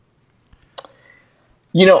Milwaukee.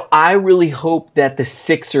 You know, I really hope that the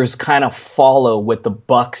Sixers kind of follow what the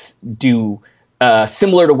Bucks do,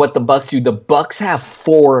 similar to what the Bucks do. The Bucks have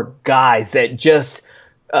 4 guys that just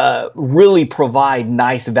really provide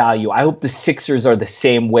nice value. I hope the Sixers are the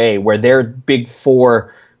same way, where their big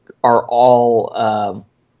 4 are all, all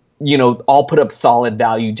put up solid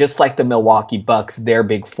value, just like the Milwaukee Bucks, their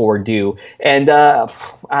big 4 do. And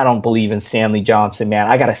I don't believe in Stanley Johnson, man.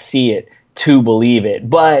 I got to see it to believe it.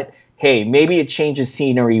 But hey, maybe a change of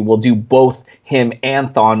scenery will do both him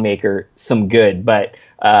and Thon Maker some good. But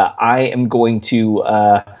I am going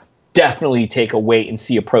to definitely take a wait and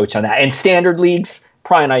see approach on that. And standard leagues,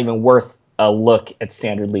 probably not even worth a look at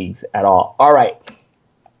standard leagues at all. All right.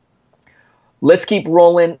 Let's keep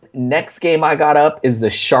rolling. Next game I got up is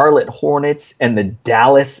the Charlotte Hornets and the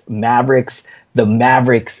Dallas Mavericks. The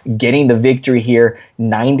Mavericks getting the victory here,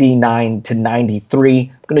 99-93.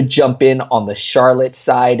 I'm going to jump in on the Charlotte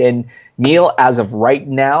side. And Neil, as of right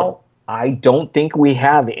now, I don't think we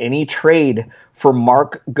have any trade for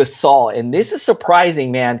Marc Gasol. And this is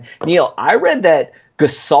surprising, man. Neil, I read that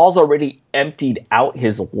Gasol's already emptied out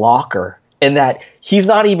his locker and that he's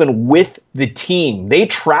not even with the team. They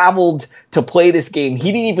traveled to play this game.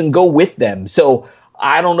 He didn't even go with them. So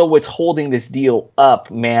I don't know what's holding this deal up,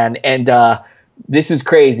 man. And this is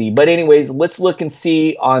crazy. But anyways, let's look and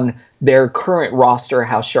see on their current roster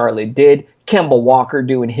how Charlotte did. Kemba Walker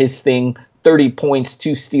doing his thing. 30 points,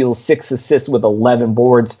 2 steals, 6 assists with 11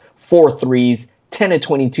 boards, 4 threes, 10 of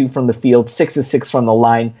 22 from the field, 6 of 6 from the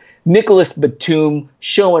line. Nicholas Batum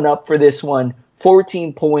showing up for this one.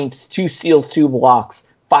 14 points, 2 steals, 2 blocks,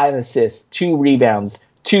 5 assists, 2 rebounds,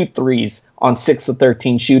 2 threes on 6 of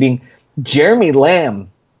 13 shooting. Jeremy Lamb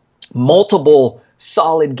multiple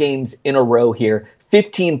solid games in a row here.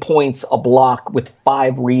 15 points, a block with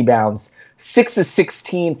 5 rebounds, 6 of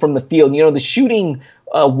 16 from the field. The shooting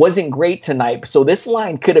wasn't great tonight, so this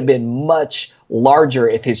line could have been much larger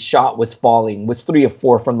if his shot was falling. Was 3 of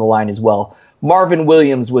 4 from the line as well. Marvin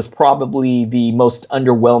Williams was probably the most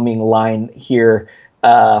underwhelming line here.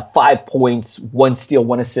 5 points, 1 steal,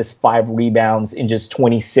 1 assist, 5 rebounds in just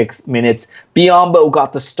 26 minutes. Biyombo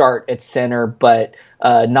got the start at center, but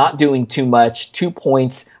not doing too much. 2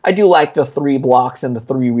 points. I do like the 3 blocks and the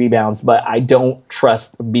 3 rebounds, but I don't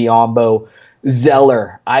trust Biyombo.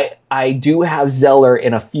 Zeller. I do have Zeller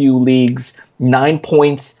in a few leagues. 9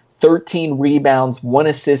 points, 13 rebounds, 1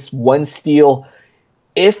 assist, 1 steal.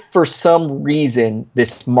 If for some reason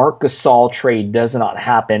this Marc Gasol trade does not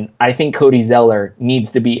happen, I think Cody Zeller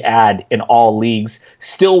needs to be added in all leagues.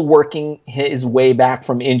 Still working his way back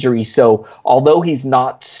from injury, so although he's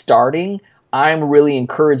not starting, I'm really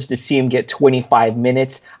encouraged to see him get 25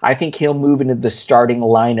 minutes. I think he'll move into the starting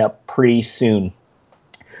lineup pretty soon.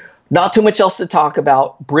 Not too much else to talk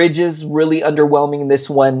about. Bridges really underwhelming in this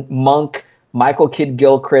one. Monk, Michael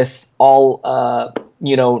Kidd-Gilchrist, all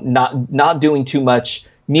not doing too much.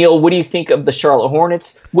 Neil, what do you think of the Charlotte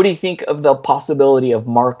Hornets? What do you think of the possibility of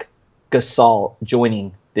Marc Gasol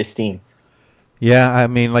joining this team? Yeah, I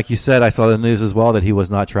mean, like you said, I saw the news as well that he was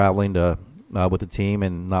not traveling to with the team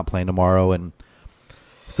and not playing tomorrow, and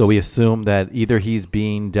so we assume that either he's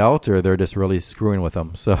being dealt or they're just really screwing with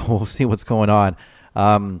him. So we'll see what's going on.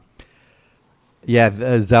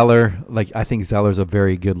 Zeller, I think Zeller's a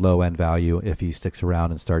very good low-end value if he sticks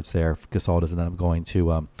around and starts there. If Gasol doesn't end up going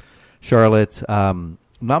to Charlotte.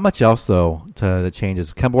 Not much else, though, to the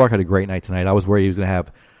changes. Kemba Walker had a great night tonight. I was worried he was going to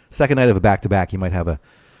have second night of a back-to-back. He might have a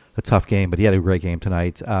tough game, but he had a great game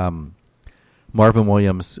tonight. Marvin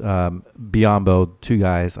Williams, Biyombo, 2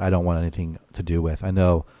 guys I don't want anything to do with. I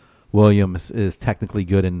know Williams is technically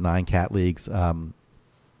good in 9-cat leagues,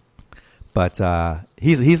 but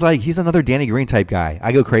he's another Danny Green type guy.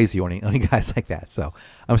 I go crazy on guys like that, so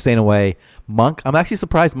I'm staying away. Monk, I'm actually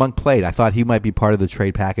surprised Monk played. I thought he might be part of the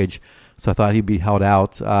trade package, so I thought he'd be held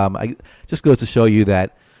out. Just goes to show you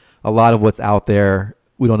that a lot of what's out there,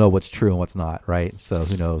 we don't know what's true and what's not, right? So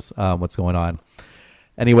who knows what's going on.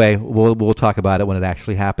 Anyway, we'll talk about it when it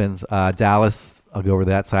actually happens. Dallas, I'll go over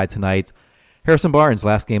that side tonight. Harrison Barnes,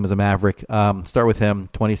 last game as a Maverick. Start with him,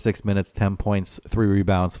 26 minutes, 10 points, 3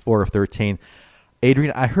 rebounds, 4 of 13.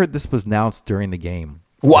 Adrian, I heard this was announced during the game.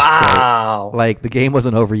 Wow. So, the game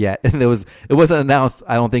wasn't over yet. And it wasn't announced,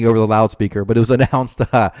 I don't think, over the loudspeaker, but it was announced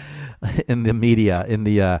in the media, in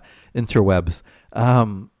the interwebs.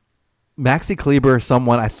 Maxi Kleber,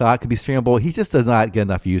 someone I thought could be streamable. He just does not get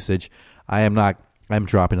enough usage. I'm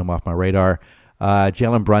dropping him off my radar.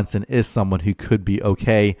 Jalen Brunson is someone who could be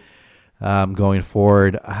okay going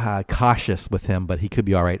forward. Cautious with him, but he could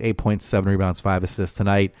be all right. 8 points, 7 rebounds, 5 assists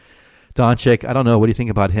tonight. Doncic, I don't know. What do you think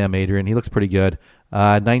about him, Adrian? He looks pretty good.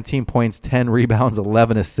 19 points, 10 rebounds,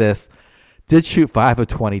 11 assists. Did shoot 5 of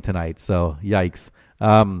 20 tonight, so yikes.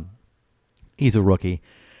 He's a rookie.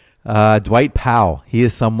 Dwight Powell, he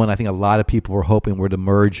is someone I think a lot of people were hoping would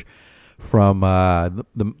emerge from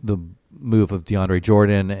the move of DeAndre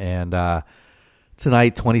Jordan, and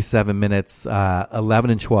tonight 27 minutes,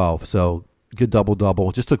 11 and 12, so good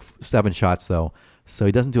double-double. Just took 7 shots though, so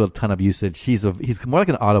he doesn't do a ton of usage. He's more like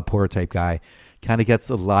an Otto Porter type guy, kind of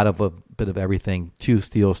gets a bit of everything. 2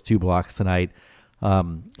 steals, 2 blocks tonight.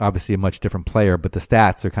 Obviously a much different player, but the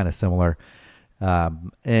stats are kind of similar.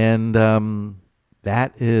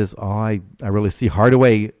 That is all I really see.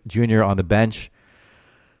 Hardaway Jr. on the bench.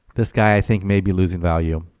 This guy I think may be losing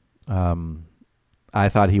value. I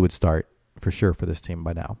thought he would start for sure for this team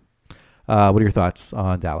by now. What are your thoughts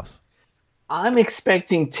on Dallas? I'm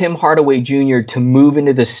expecting Tim Hardaway Jr. to move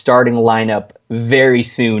into the starting lineup very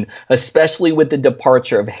soon, especially with the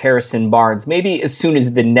departure of Harrison Barnes, maybe as soon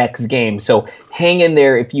as the next game. So hang in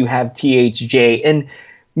there if you have THJ. And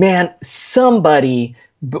man, somebody,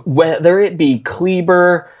 whether it be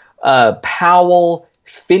Kleber, Powell,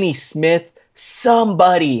 Finney-Smith,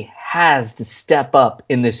 somebody has to step up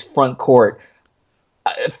in this front court.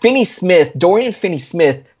 Dorian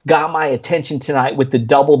Finney-Smith got my attention tonight with the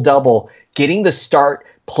double-double, getting the start,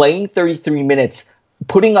 playing 33 minutes,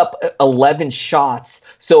 putting up 11 shots.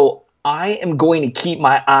 So I am going to keep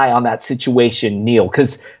my eye on that situation, Neil,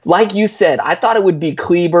 because like you said, I thought it would be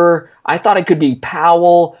Kleber. I thought it could be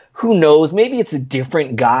Powell. Who knows? Maybe it's a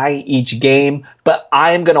different guy each game, but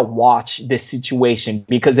I am going to watch this situation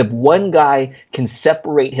because if one guy can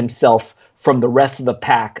separate himself from the rest of the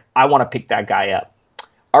pack, I want to pick that guy up.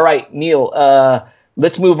 All right, Neil,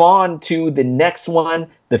 let's move on to the next one.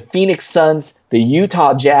 The Phoenix Suns, the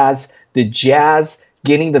Utah Jazz. The Jazz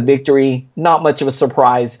getting the victory. Not much of a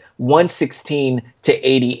surprise.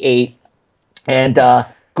 116-88. And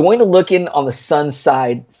going to look in on the Suns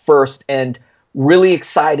side first, and really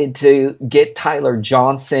excited to get Tyler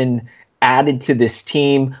Johnson added to this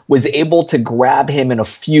team. Was able to grab him in a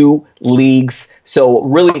few leagues. So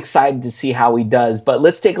really excited to see how he does. But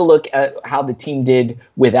let's take a look at how the team did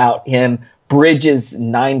without him. Bridges,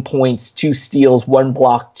 9 points, 2 steals, 1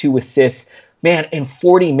 block, 2 assists. Man, in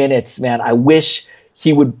 40 minutes, man, I wish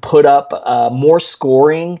he would put up more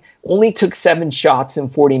scoring. Only took 7 shots in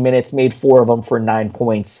 40 minutes, made 4 of them for 9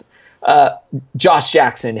 points. Josh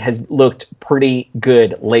Jackson has looked pretty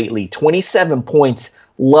good lately. 27 points.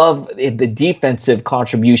 Love the defensive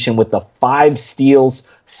contribution with the 5 steals,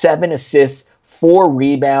 7 assists, 4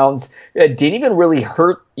 rebounds. Didn't even really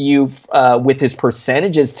hurt you with his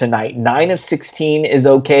percentages tonight. 9 of 16 is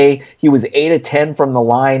okay. He was 8 of 10 from the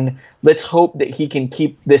line. Let's hope that he can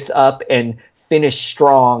keep this up and finish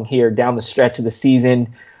strong here down the stretch of the season.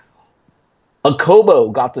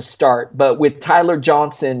 Okobo got the start, but with Tyler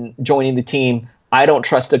Johnson joining the team, I don't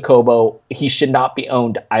trust Okobo. He should not be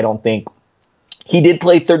owned, I don't think. He did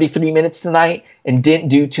play 33 minutes tonight and didn't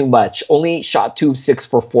do too much. Only shot 2 of 6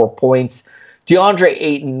 for 4 points. DeAndre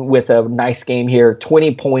Ayton with a nice game here.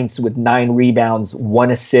 20 points with 9 rebounds,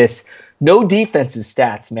 1 assist. No defensive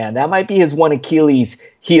stats, man. That might be his one Achilles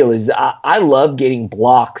heel. I love getting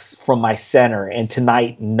blocks from my center, and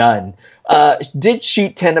tonight, none. Did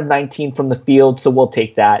shoot 10 of 19 from the field, so we'll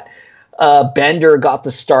take that. Bender got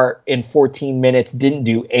the start in 14 minutes, didn't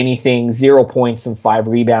do anything, 0 points and 5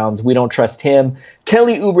 rebounds. We don't trust him.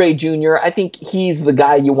 Kelly Oubre Jr., I think he's the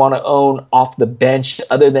guy you want to own off the bench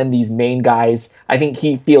other than these main guys. I think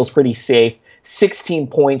he feels pretty safe. 16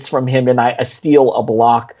 points from him tonight, a steal, a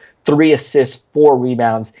block, 3 assists, 4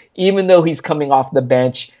 rebounds. Even though he's coming off the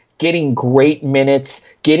bench, getting great minutes,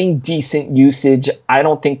 getting decent usage, I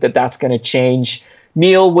don't think that that's going to change.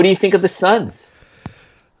 Neil, what do you think of the Suns?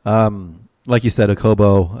 Like you said,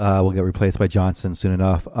 Okobo will get replaced by Johnson soon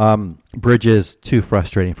enough. Bridges, too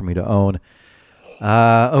frustrating for me to own.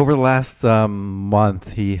 Over the last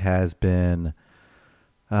month, he has been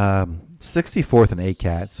 64th in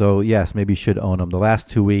ACAT. So, yes, maybe you should own him. The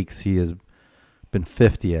last 2 weeks, he has been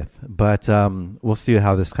 50th. But we'll see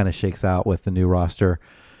how this kind of shakes out with the new roster.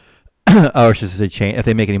 Or should I say, if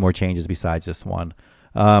they make any more changes besides this one.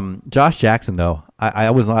 Josh Jackson, though, I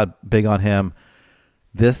was not big on him.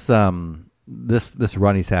 This run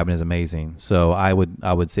he's having is amazing. So I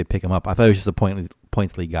would say pick him up. I thought he was just a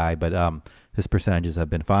points league guy, but his percentages have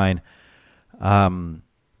been fine.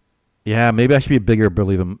 Yeah, maybe I should be a bigger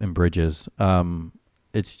believer in Bridges.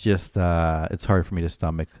 It's just it's hard for me to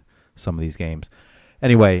stomach some of these games.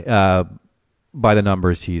 Anyway, by the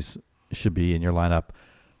numbers, should be in your lineup.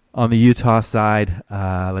 On the Utah side,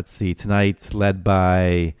 let's see. Tonight's led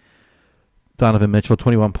by Donovan Mitchell,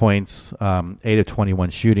 21 points, 8 of 21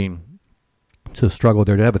 shooting. To struggle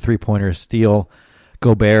there to have a 3-pointer steal.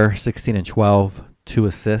 Gobert, 16 and 12, 2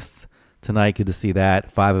 assists tonight. Good to see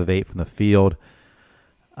that. 5 of 8 from the field.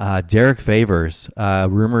 Derek Favors,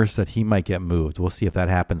 rumors that he might get moved. We'll see if that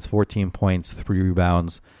happens. 14 points, 3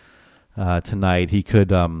 rebounds tonight. He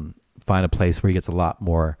could find a place where he gets a lot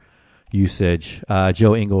more usage.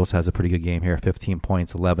 Joe Ingles has a pretty good game here. 15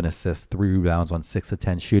 points, 11 assists, 3 rebounds on 6 of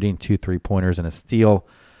 10 shooting, 2 3-pointers, and a steal.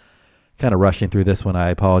 Kind of rushing through this one. I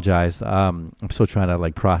apologize. I'm still trying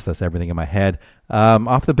to process everything in my head.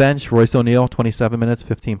 Off the bench, Royce O'Neal, 27 minutes,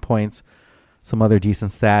 15 points. Some other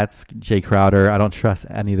decent stats. Jay Crowder. I don't trust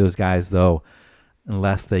any of those guys, though,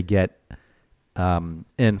 unless they get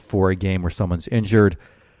in for a game where someone's injured.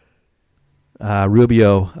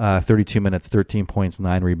 Rubio, 32 minutes, 13 points,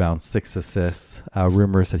 9 rebounds, 6 assists.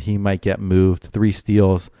 Rumors that he might get moved, 3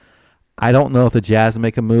 steals. I don't know if the Jazz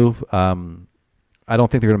make a move. I don't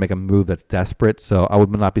think they're going to make a move that's desperate, so I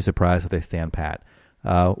would not be surprised if they stand pat.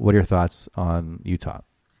 What are your thoughts on Utah?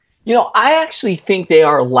 I actually think they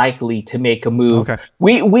are likely to make a move. Okay.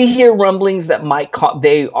 We hear rumblings that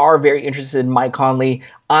they are very interested in Mike Conley.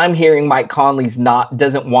 I'm hearing Mike Conley's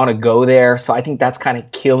doesn't want to go there, so I think that's kind of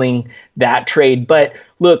killing that trade. But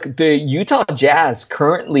look, the Utah Jazz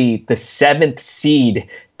currently the 7th seed,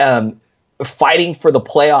 fighting for the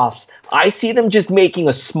playoffs. I see them just making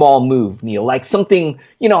a small move, Neil, like something,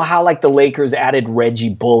 how the Lakers added Reggie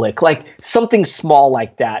Bullock, like something small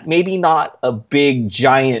like that. Maybe not a big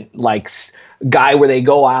giant guy where they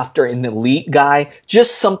go after an elite guy,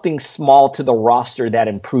 just something small to the roster that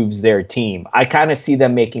improves their team. I kind of see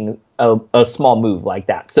them making a small move like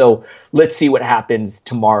that. So let's see what happens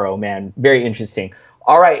tomorrow, man. Very interesting.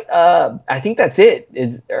 All right. I think that's it.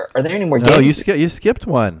 Are there any more games? No, you skipped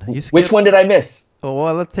one. Which one did I miss? Oh,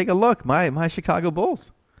 well, let's take a look. My Chicago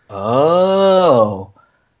Bulls. Oh,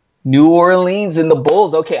 New Orleans and the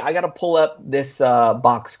Bulls. Okay, I got to pull up this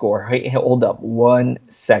box score. Hey, hold up 1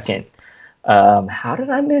 second. How did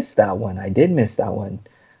I miss that one? I did miss that one.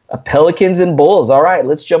 Pelicans and Bulls. All right,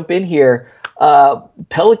 let's jump in here.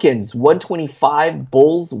 Pelicans 125,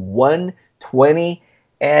 Bulls 120.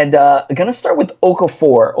 And I'm going to start with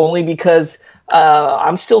Okafor, only because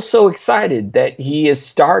I'm still so excited that he is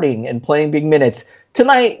starting and playing big minutes.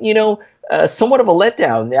 Tonight, somewhat of a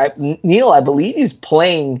letdown. Neil, I believe he's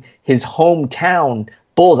playing his hometown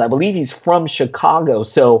Bulls. I believe he's from Chicago,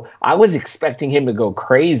 so I was expecting him to go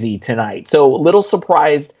crazy tonight. So a little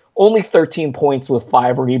surprised, only 13 points with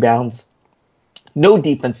 5 rebounds. No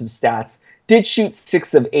defensive stats. Did shoot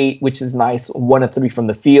 6 of 8, which is nice, 1 of 3 from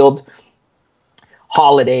the field.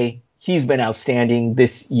 Holiday, he's been outstanding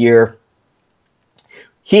this year.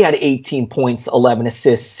 He had 18 points, 11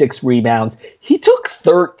 assists, 6 rebounds. He took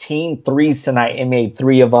 13 threes tonight and made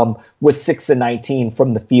 3 of them, with 6 of 19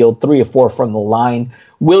 from the field, 3 of 4 from the line.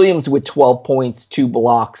 Williams with 12 points, 2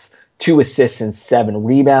 blocks, 2 assists, and 7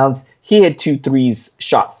 rebounds. He had 2 threes,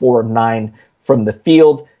 shot 4 of 9 from the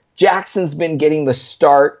field. Jackson's been getting the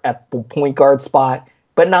start at the point guard spot,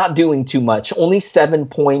 but not doing too much. Only 7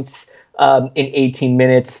 points in 18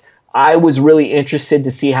 minutes. I was really interested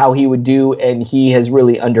to see how he would do, and he has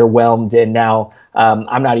really underwhelmed, and now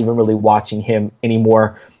I'm not even really watching him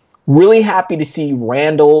anymore. Really happy to see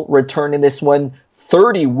Randall return in this one.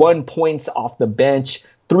 31 points off the bench,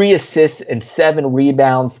 3 assists and 7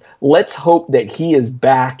 rebounds. Let's hope that he is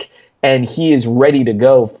back and he is ready to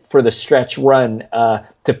go for the stretch run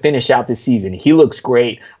to finish out the season. He looks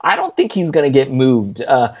great. I don't think he's going to get moved.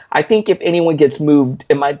 I think if anyone gets moved,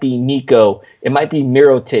 it might be Nico. It might be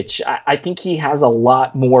Mirotic. I think he has a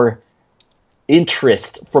lot more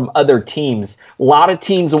interest from other teams. A lot of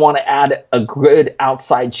teams want to add a good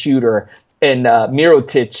outside shooter, and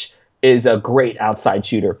Mirotic is a great outside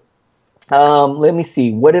shooter. Let me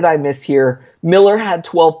see. What did I miss here? Miller had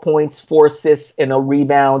 12 points, 4 assists, and a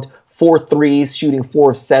rebound, 4 threes, shooting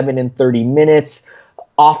 4 of 7 in 30 minutes.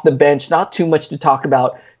 Off the bench, not too much to talk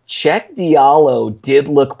about. Cheick Diallo did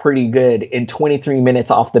look pretty good in 23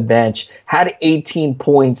 minutes off the bench. Had 18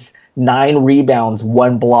 points, 9 rebounds,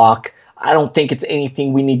 1 block. I don't think it's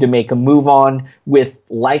anything we need to make a move on, with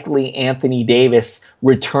likely Anthony Davis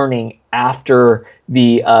returning after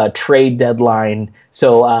the trade deadline.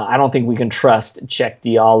 So I don't think we can trust Cheick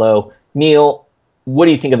Diallo. Neil, what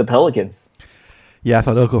do you think of the Pelicans? Yeah, I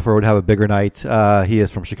thought Okafor would have a bigger night. He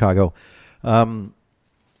is from Chicago.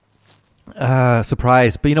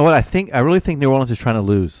 Surprised. But you know what? I really think New Orleans is trying to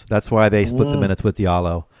lose. That's why they split the minutes with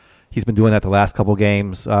Diallo. He's been doing that the last couple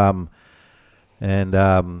games. And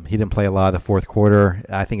he didn't play a lot of the fourth quarter.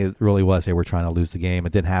 I think it really was they were trying to lose the game.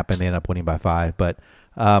 It didn't happen. They ended up winning by 5. But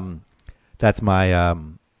that's my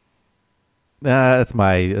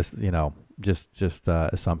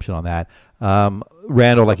assumption on that.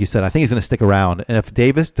 Randall, like you said, I think he's going to stick around. And if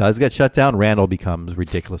Davis does get shut down, Randall becomes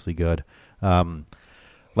ridiculously good.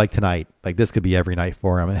 Like tonight, like this could be every night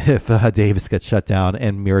for him if Davis gets shut down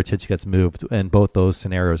and Mirotic gets moved. And both those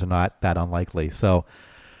scenarios are not that unlikely. So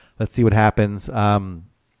let's see what happens.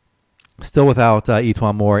 Still without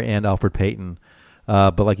Etuan Moore and Elfrid Payton.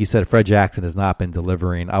 But like you said, Fred Jackson has not been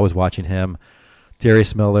delivering. I was watching him.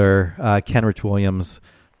 Darius Miller, Kenrich Williams.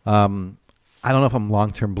 I don't know if I'm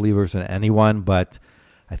long-term believers in anyone, but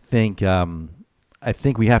I think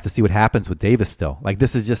we have to see what happens with Davis still. Like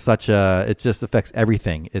this is just it just affects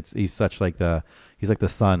everything. He's like the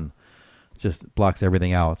sun, just blocks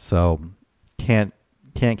everything out. So can't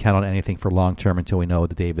count on anything for long-term until we know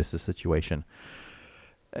the Davis situation.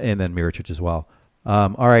 And then Mirotic as well.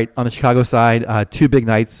 All right, on the Chicago side, 2 big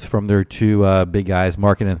nights from their 2 big guys.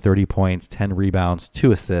 Markkanen 30 points, 10 rebounds,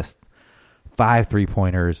 2 assists, 5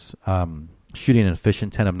 3-pointers, shooting an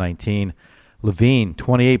efficient 10 of 19. Levine,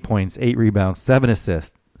 28 points, 8 rebounds, 7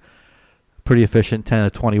 assists. Pretty efficient, 10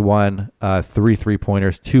 of 21, 3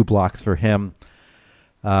 3-pointers, 2 blocks for him.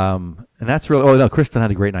 And that's really, Kristen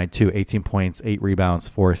had a great night too. 18 points, 8 rebounds,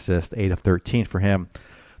 4 assists, 8 of 13 for him.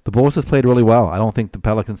 The Bulls has played really well. I don't think the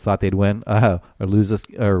Pelicans thought they'd win or lose this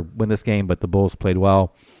or win this game, but the Bulls played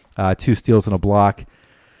well. 2 steals and a block.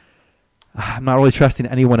 I'm not really trusting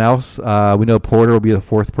anyone else. We know Porter will be the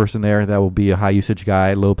 4th person there. That will be a high usage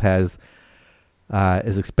guy. Lopez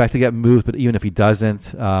is expected to get moved, but even if he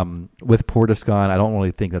doesn't, with Portis gone, I don't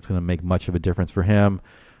really think that's going to make much of a difference for him.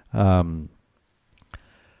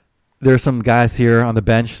 There's some guys here on the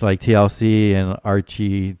bench like TLC and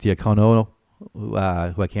Archie Diacono. who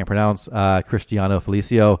I can't pronounce, Cristiano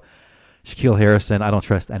Felicio, Shaquille Harrison. I don't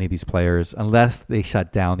trust any of these players unless they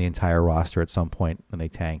shut down the entire roster at some point when they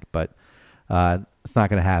tank. But it's not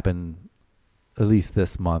going to happen at least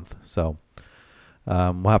this month. So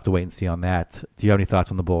we'll have to wait and see on that. Do you have any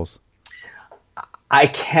thoughts on the Bulls? I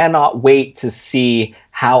cannot wait to see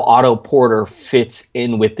how Otto Porter fits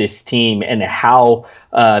in with this team and how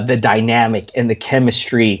the dynamic and the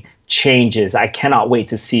chemistry changes. I cannot wait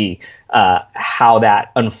to see how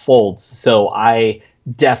that unfolds. So I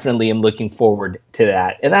definitely am looking forward to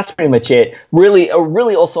that. And that's pretty much it.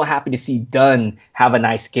 Really also happy to see Dunn have a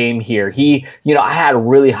nice game here. I had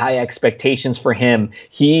really high expectations for him.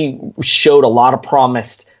 He showed a lot of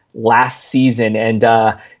promise last season, and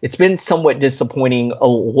it's been somewhat disappointing,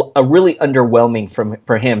 a really underwhelming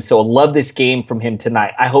for him. So I love this game from him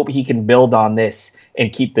tonight. I hope he can build on this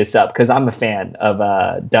and keep this up because I'm a fan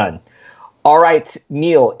of Dunn. All right,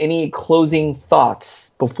 Neil, any closing thoughts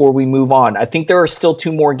before we move on? I think there are still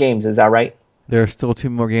 2 more games. Is that right? There are still 2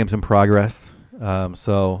 more games in progress.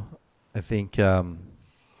 So I think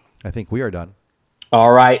we are done.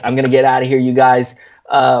 All right, I'm going to get out of here, you guys.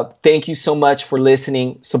 Thank you so much for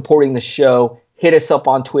listening, supporting the show. Hit us up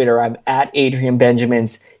on Twitter. I'm at Adrian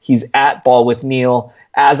Benjamins. He's at Ball with Neil.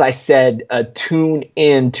 As I said, tune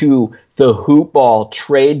in to the Hoop Ball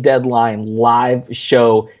trade deadline live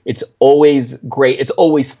show. It's always great. It's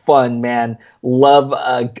always fun, man.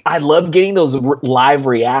 I love getting those live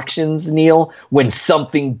reactions, Neil, when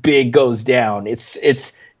something big goes down.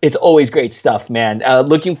 It's always great stuff, man.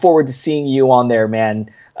 Looking forward to seeing you on there, man.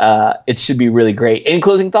 It should be really great. Any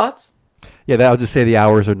closing thoughts? Yeah, I'll just say the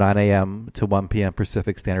hours are 9 a.m. to 1 p.m.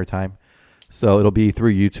 Pacific Standard Time. So it'll be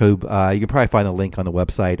through YouTube. You can probably find the link on the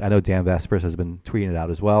website. I know Dan Vespers has been tweeting it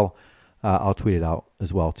out as well. I'll tweet it out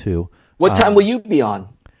as well, too. What time will you be on?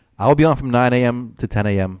 I'll be on from 9 a.m. to 10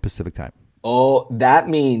 a.m. Pacific Time. Oh, that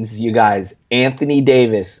means, you guys, Anthony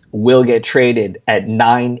Davis will get traded at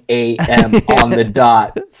 9 a.m. on the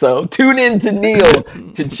dot. So tune in to Neil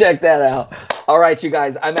to check that out. All right, you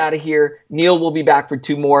guys, I'm out of here. Neil will be back for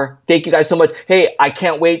 2 more. Thank you guys so much. Hey, I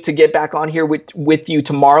can't wait to get back on here with you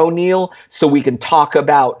tomorrow, Neil, so we can talk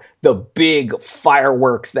about the big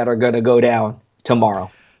fireworks that are going to go down tomorrow.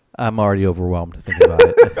 I'm already overwhelmed thinking about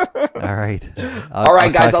it. All right. All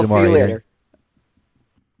right, guys, I'll see you later.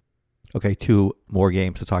 Okay, 2 more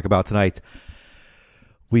games to talk about tonight.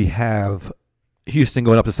 We have Houston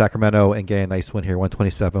going up to Sacramento and getting a nice win here,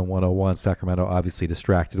 127-101. Sacramento obviously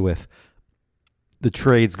distracted with the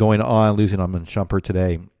trades going on, losing on Shumpert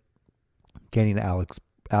today, gaining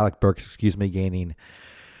Alec Burks, gaining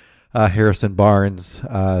Harrison Barnes.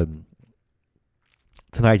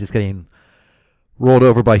 Tonight just getting rolled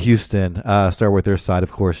over by Houston. Start with their side,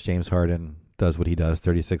 of course, James Harden does what he does,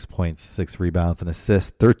 36 points, 6 rebounds and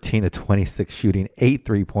assists, 13 of 26 shooting, 8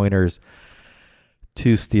 3-pointers,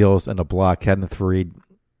 2 steals and a block. Kevin Faried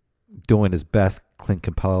doing his best Clint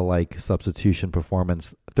Capella-like substitution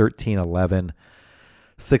performance, 13-11,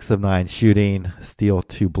 6 of 9 shooting, steal,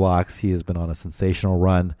 2 blocks. He has been on a sensational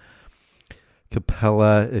run.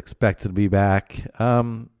 Capella expected to be back. I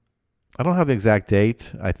don't have the exact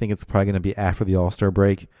date. I think it's probably going to be after the All-Star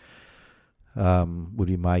break. Would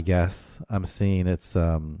be my guess. I'm seeing that it's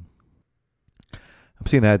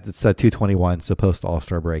 2/21, so post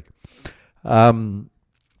All-Star break. Then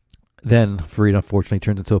Faried unfortunately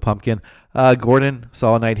turns into a pumpkin. Gordon,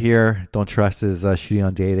 solid night here. Don't trust his shooting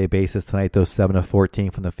on a day-to-day basis tonight, though. 7 of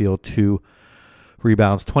 14 from the field, 2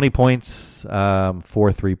 rebounds, 20 points, 4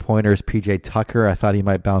 3-pointers. PJ Tucker, I thought he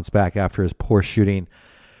might bounce back after his poor shooting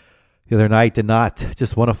the other night. Did not.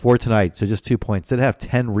 Just 1 of 4 tonight, so just 2 points. Did have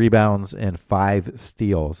 10 rebounds and 5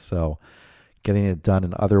 steals, so getting it done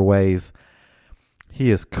in other ways. He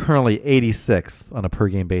is currently 86th on a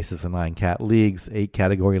per-game basis in 9 cat leagues, 8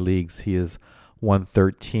 category leagues. He is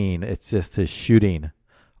 113. It's just his shooting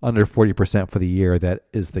under 40% for the year that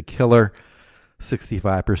is the killer.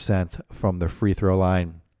 65% from the free throw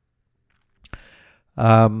line.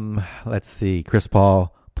 Let's see. Chris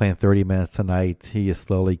Paul playing 30 minutes tonight. He is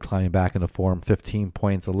slowly climbing back into form. 15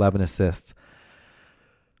 points, 11 assists.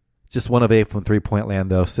 Just 1 of 8 from three-point land,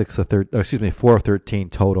 though. 4 of 13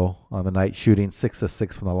 total on the night. Shooting 6 of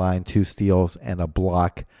 6 from the line, 2 steals and a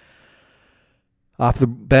block. Off the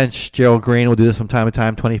bench, Gerald Green will do this from time to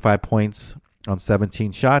time. 25 points on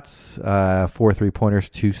 17 shots, 4 3-pointers,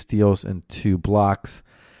 2 steals and 2 blocks.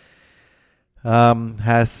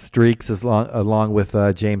 Has streaks along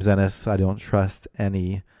with James Ennis. I don't trust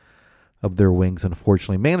any of their wings,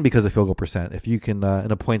 unfortunately, mainly because of field goal percent. If you can,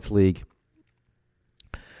 in a points league,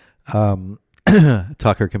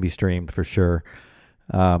 Tucker can be streamed for sure.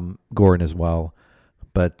 Gordon as well.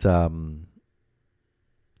 But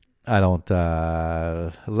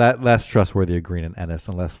less trustworthy of Green and Ennis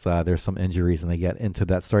unless there's some injuries and they get into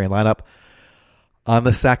that starting lineup. On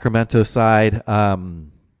the Sacramento side,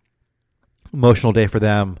 emotional day for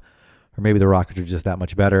them, or maybe the Rockets are just that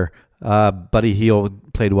much better. Buddy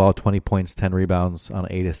Hield played well, 20 points, 10 rebounds on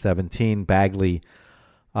 8 of 17. Bagley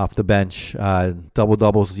off the bench,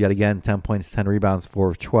 double-doubles yet again, 10 points, 10 rebounds, 4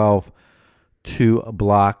 of 12, 2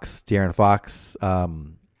 blocks. De'Aaron Fox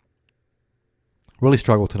really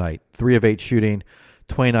struggled tonight. 3 of 8 shooting,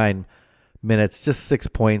 29 minutes, just 6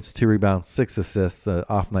 points, 2 rebounds, 6 assists.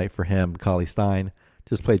 Off night for him. Cauley Stein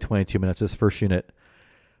just played 22 minutes. His first unit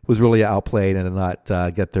was really outplayed and did not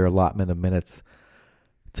get their allotment of minutes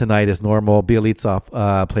tonight as normal.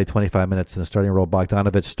 Bielitsa played 25 minutes in a starting role.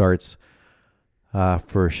 Bogdanovic starts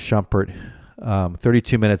for Shumpert,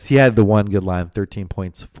 32 minutes. He had the one good line, 13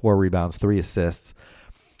 points, 4 rebounds, 3 assists,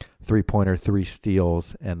 3-pointer, 3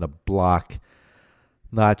 steals, and a block.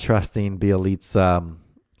 Not trusting Bielitsa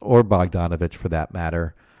or Bogdanovic for that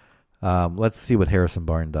matter. Let's see what Harrison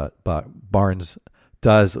Barnes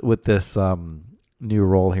does with this new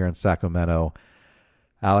role here in Sacramento.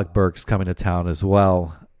 Alec Burks coming to town as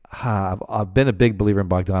well. I've been a big believer in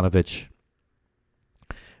Bogdanovic.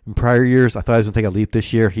 In prior years, I thought he was going to take a leap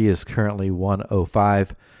this year. He is currently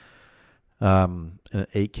 105 in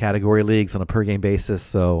 8 category leagues on a per-game basis.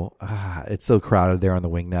 So it's so crowded there on the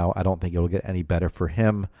wing now. I don't think it'll get any better for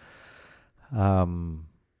him. We'll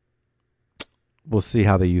see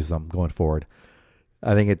how they use them going forward.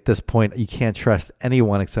 I think at this point, you can't trust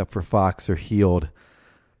anyone except for Fox or Hield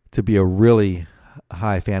to be a really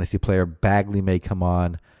high fantasy player. Bagley may come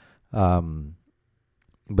on,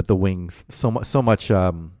 but the wings, so much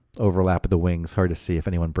overlap with the wings. Hard to see if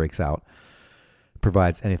anyone breaks out,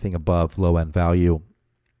 provides anything above low end value.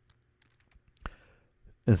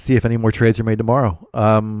 And see if any more trades are made tomorrow.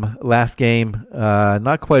 Last game,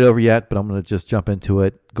 not quite over yet, but I'm going to just jump into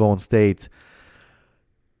it. Golden State,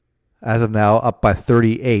 as of now, up by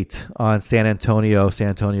 38 on San Antonio. San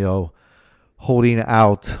Antonio holding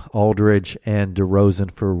out Aldridge and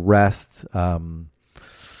DeRozan for rest, and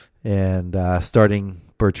starting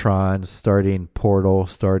Bertrand, starting Portal,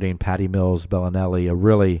 starting Patty Mills, Bellinelli. A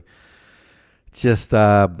really just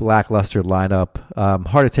lackluster lineup.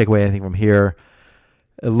 Hard to take away anything from here.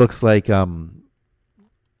 It looks like, if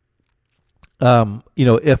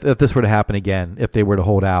this were to happen again, if they were to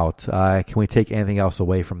hold out, can we take anything else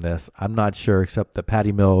away from this? I'm not sure, except that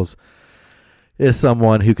Patty Mills is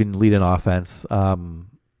someone who can lead an offense.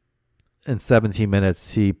 In 17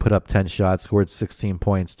 minutes, he put up 10 shots, scored 16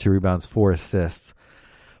 points, 2 rebounds, 4 assists,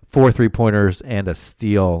 4 3-pointers, and a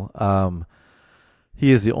steal.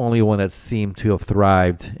 He is the only one that seemed to have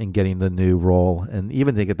thrived in getting the new role. And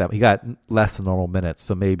even to get that, he got less than normal minutes.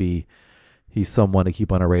 So maybe he's someone to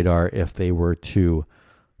keep on a radar if they were to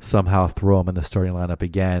somehow throw him in the starting lineup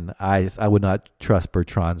again. I would not trust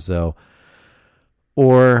Bertrand, though,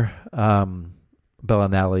 or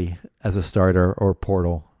Bellinelli as a starter, or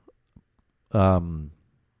Portal. I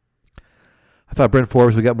thought Brent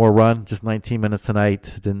Forbes would get more run, just 19 minutes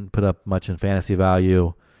tonight. Didn't put up much in fantasy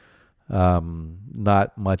value.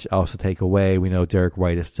 Not much else to take away. We know Derek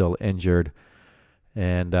White is still injured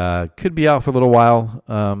and could be out for a little while.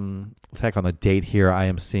 Heck, on the date here, I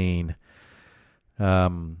am seeing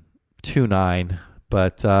 2-9,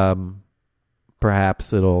 but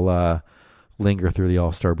perhaps it'll linger through the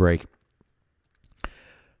All-Star break.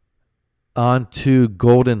 On to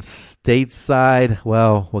Golden State side.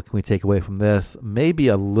 Well, what can we take away from this? Maybe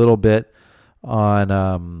a little bit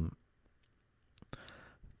on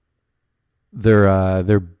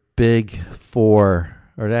their big four,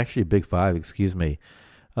 or actually big five, excuse me,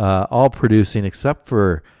 all producing except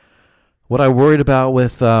for what I worried about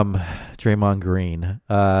with Draymond Green.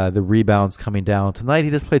 The rebounds coming down. Tonight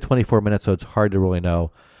he just played 24 minutes, so it's hard to really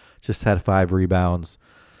know. Just had 5 rebounds.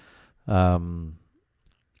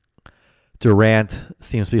 Durant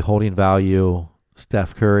seems to be holding value.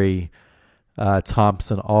 Steph Curry,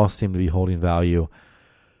 Thompson all seem to be holding value.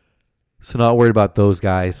 So not worried about those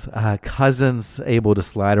guys. Cousins able to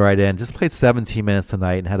slide right in. Just played 17 minutes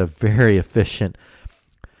tonight and had a very efficient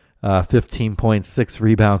 15 points, 6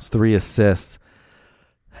 rebounds, 3 assists.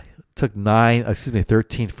 Took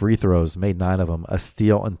 13 free throws, made 9 of them, a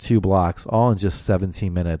steal and 2 blocks, all in just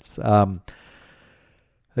 17 minutes.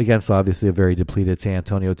 Against obviously a very depleted San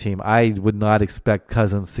Antonio team. I would not expect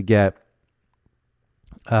Cousins to get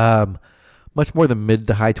much more than mid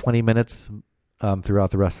to high 20 minutes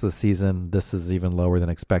throughout the rest of the season. This is even lower than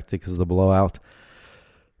expected because of the blowout.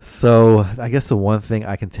 So I guess the one thing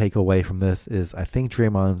I can take away from this is I think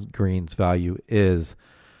Draymond Green's value is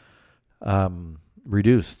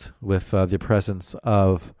reduced with the presence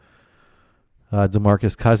of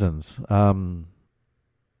DeMarcus Cousins.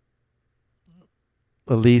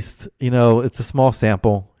 At least, it's a small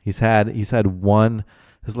sample. He's had one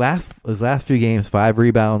his last few games, 5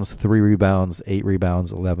 rebounds, 3 rebounds, 8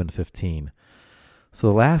 rebounds, 11, 15. So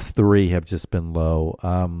the last 3 have just been low.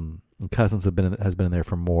 Cousins has been in there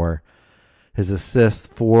for more. His assists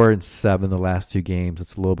 4 and 7 the last 2 games.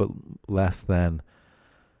 It's a little bit less than.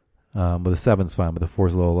 But the 7's fine, but the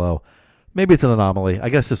 4's a little low. Maybe it's an anomaly. I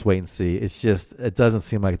guess just wait and see. It doesn't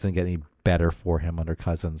seem like it's going to get any better for him under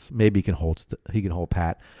Cousins. Maybe he can hold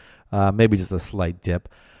pat. Maybe just a slight dip.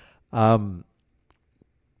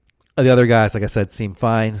 The other guys, like I said, seem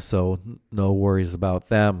fine, so no worries about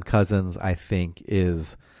them. Cousins, I think,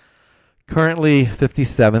 is currently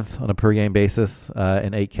 57th on a per game basis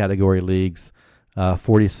in 8 category leagues,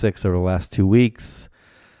 46 over the last 2 weeks.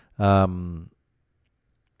 I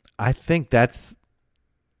think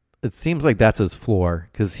it seems like that's his floor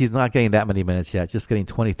because he's not getting that many minutes yet, just getting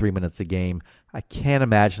 23 minutes a game. I can't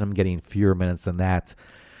imagine him getting fewer minutes than that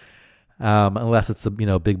unless it's a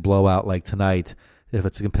big blowout like tonight if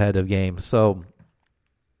it's a competitive game. So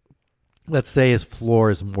let's say his floor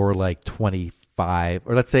is more like 25,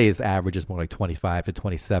 or let's say his average is more like 25 to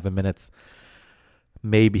 27 minutes.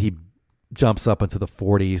 Maybe he jumps up into the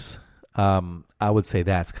 40s. I would say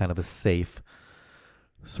that's kind of a safe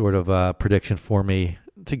sort of prediction for me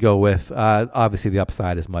to go with. Obviously, the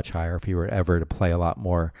upside is much higher if he were ever to play a lot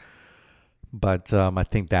more. But I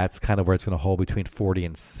think that's kind of where it's going to hold between 40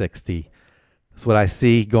 and 60. That's what I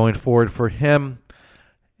see going forward for him.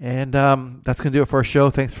 And that's going to do it for our show.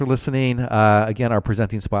 Thanks for listening. Again, our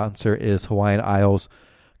presenting sponsor is Hawaiian Isles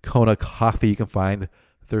Kona Coffee. You can find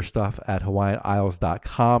their stuff at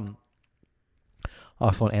hawaiianisles.com.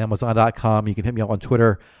 Also on Amazon.com. You can hit me up on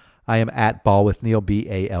Twitter. I am at BallWithNeil,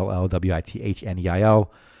 BallWithnEil.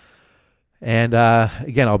 And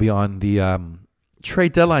again, I'll be on the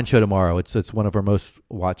trade deadline show tomorrow. It's one of our most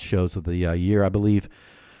watched shows of the year, I believe.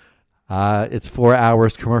 It's 4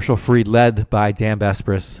 hours commercial free, led by Dan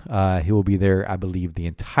Bespris. He will be there, I believe, the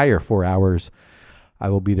entire 4 hours. I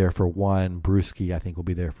will be there for 1. Brewski, I think, will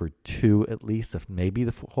be there for 2 at least, if maybe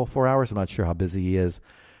the whole 4 hours. I'm not sure how busy he is.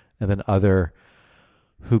 And then other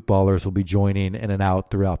hoop ballers will be joining in and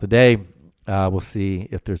out throughout the day. We'll see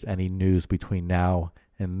if there's any news between now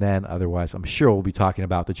and then. Otherwise, I'm sure we'll be talking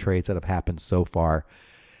about the trades that have happened so far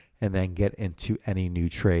and then get into any new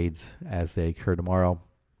trades as they occur tomorrow.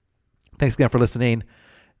 Thanks again for listening,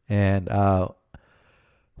 and we'll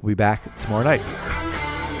be back tomorrow night.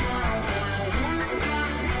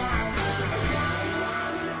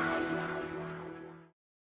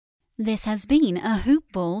 This has been a Hoop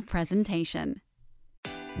Ball presentation.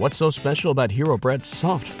 What's so special about Hero Bread's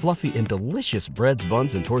soft, fluffy, and delicious breads,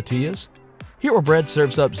 buns, and tortillas? Hero Bread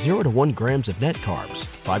serves up 0 to 1 grams of net carbs,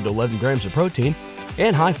 5 to 11 grams of protein,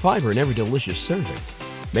 and high fiber in every delicious serving.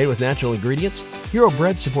 Made with natural ingredients, Hero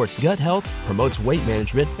Bread supports gut health, promotes weight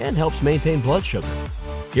management, and helps maintain blood sugar.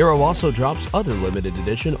 Hero also drops other limited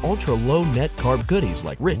edition ultra-low net carb goodies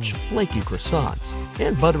like rich, flaky croissants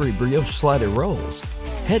and buttery brioche slider rolls.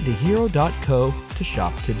 Head to hero.co to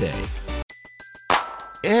shop today.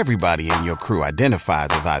 Everybody in your crew identifies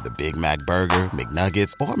as either Big Mac Burger,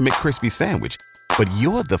 McNuggets, or McCrispy Sandwich. But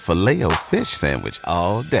you're the Filet-O-Fish Sandwich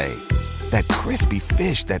all day. That crispy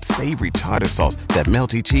fish, that savory tartar sauce, that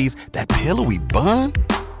melty cheese, that pillowy bun.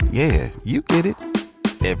 Yeah, you get it.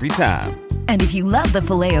 Every time. And if you love the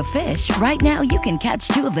Filet-O-Fish, right now you can catch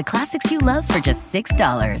 2 of the classics you love for just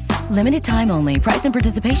 $6. Limited time only. Price and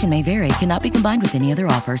participation may vary. Cannot be combined with any other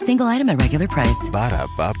offer. Single item at regular price.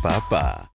 Ba-da-ba-ba-ba.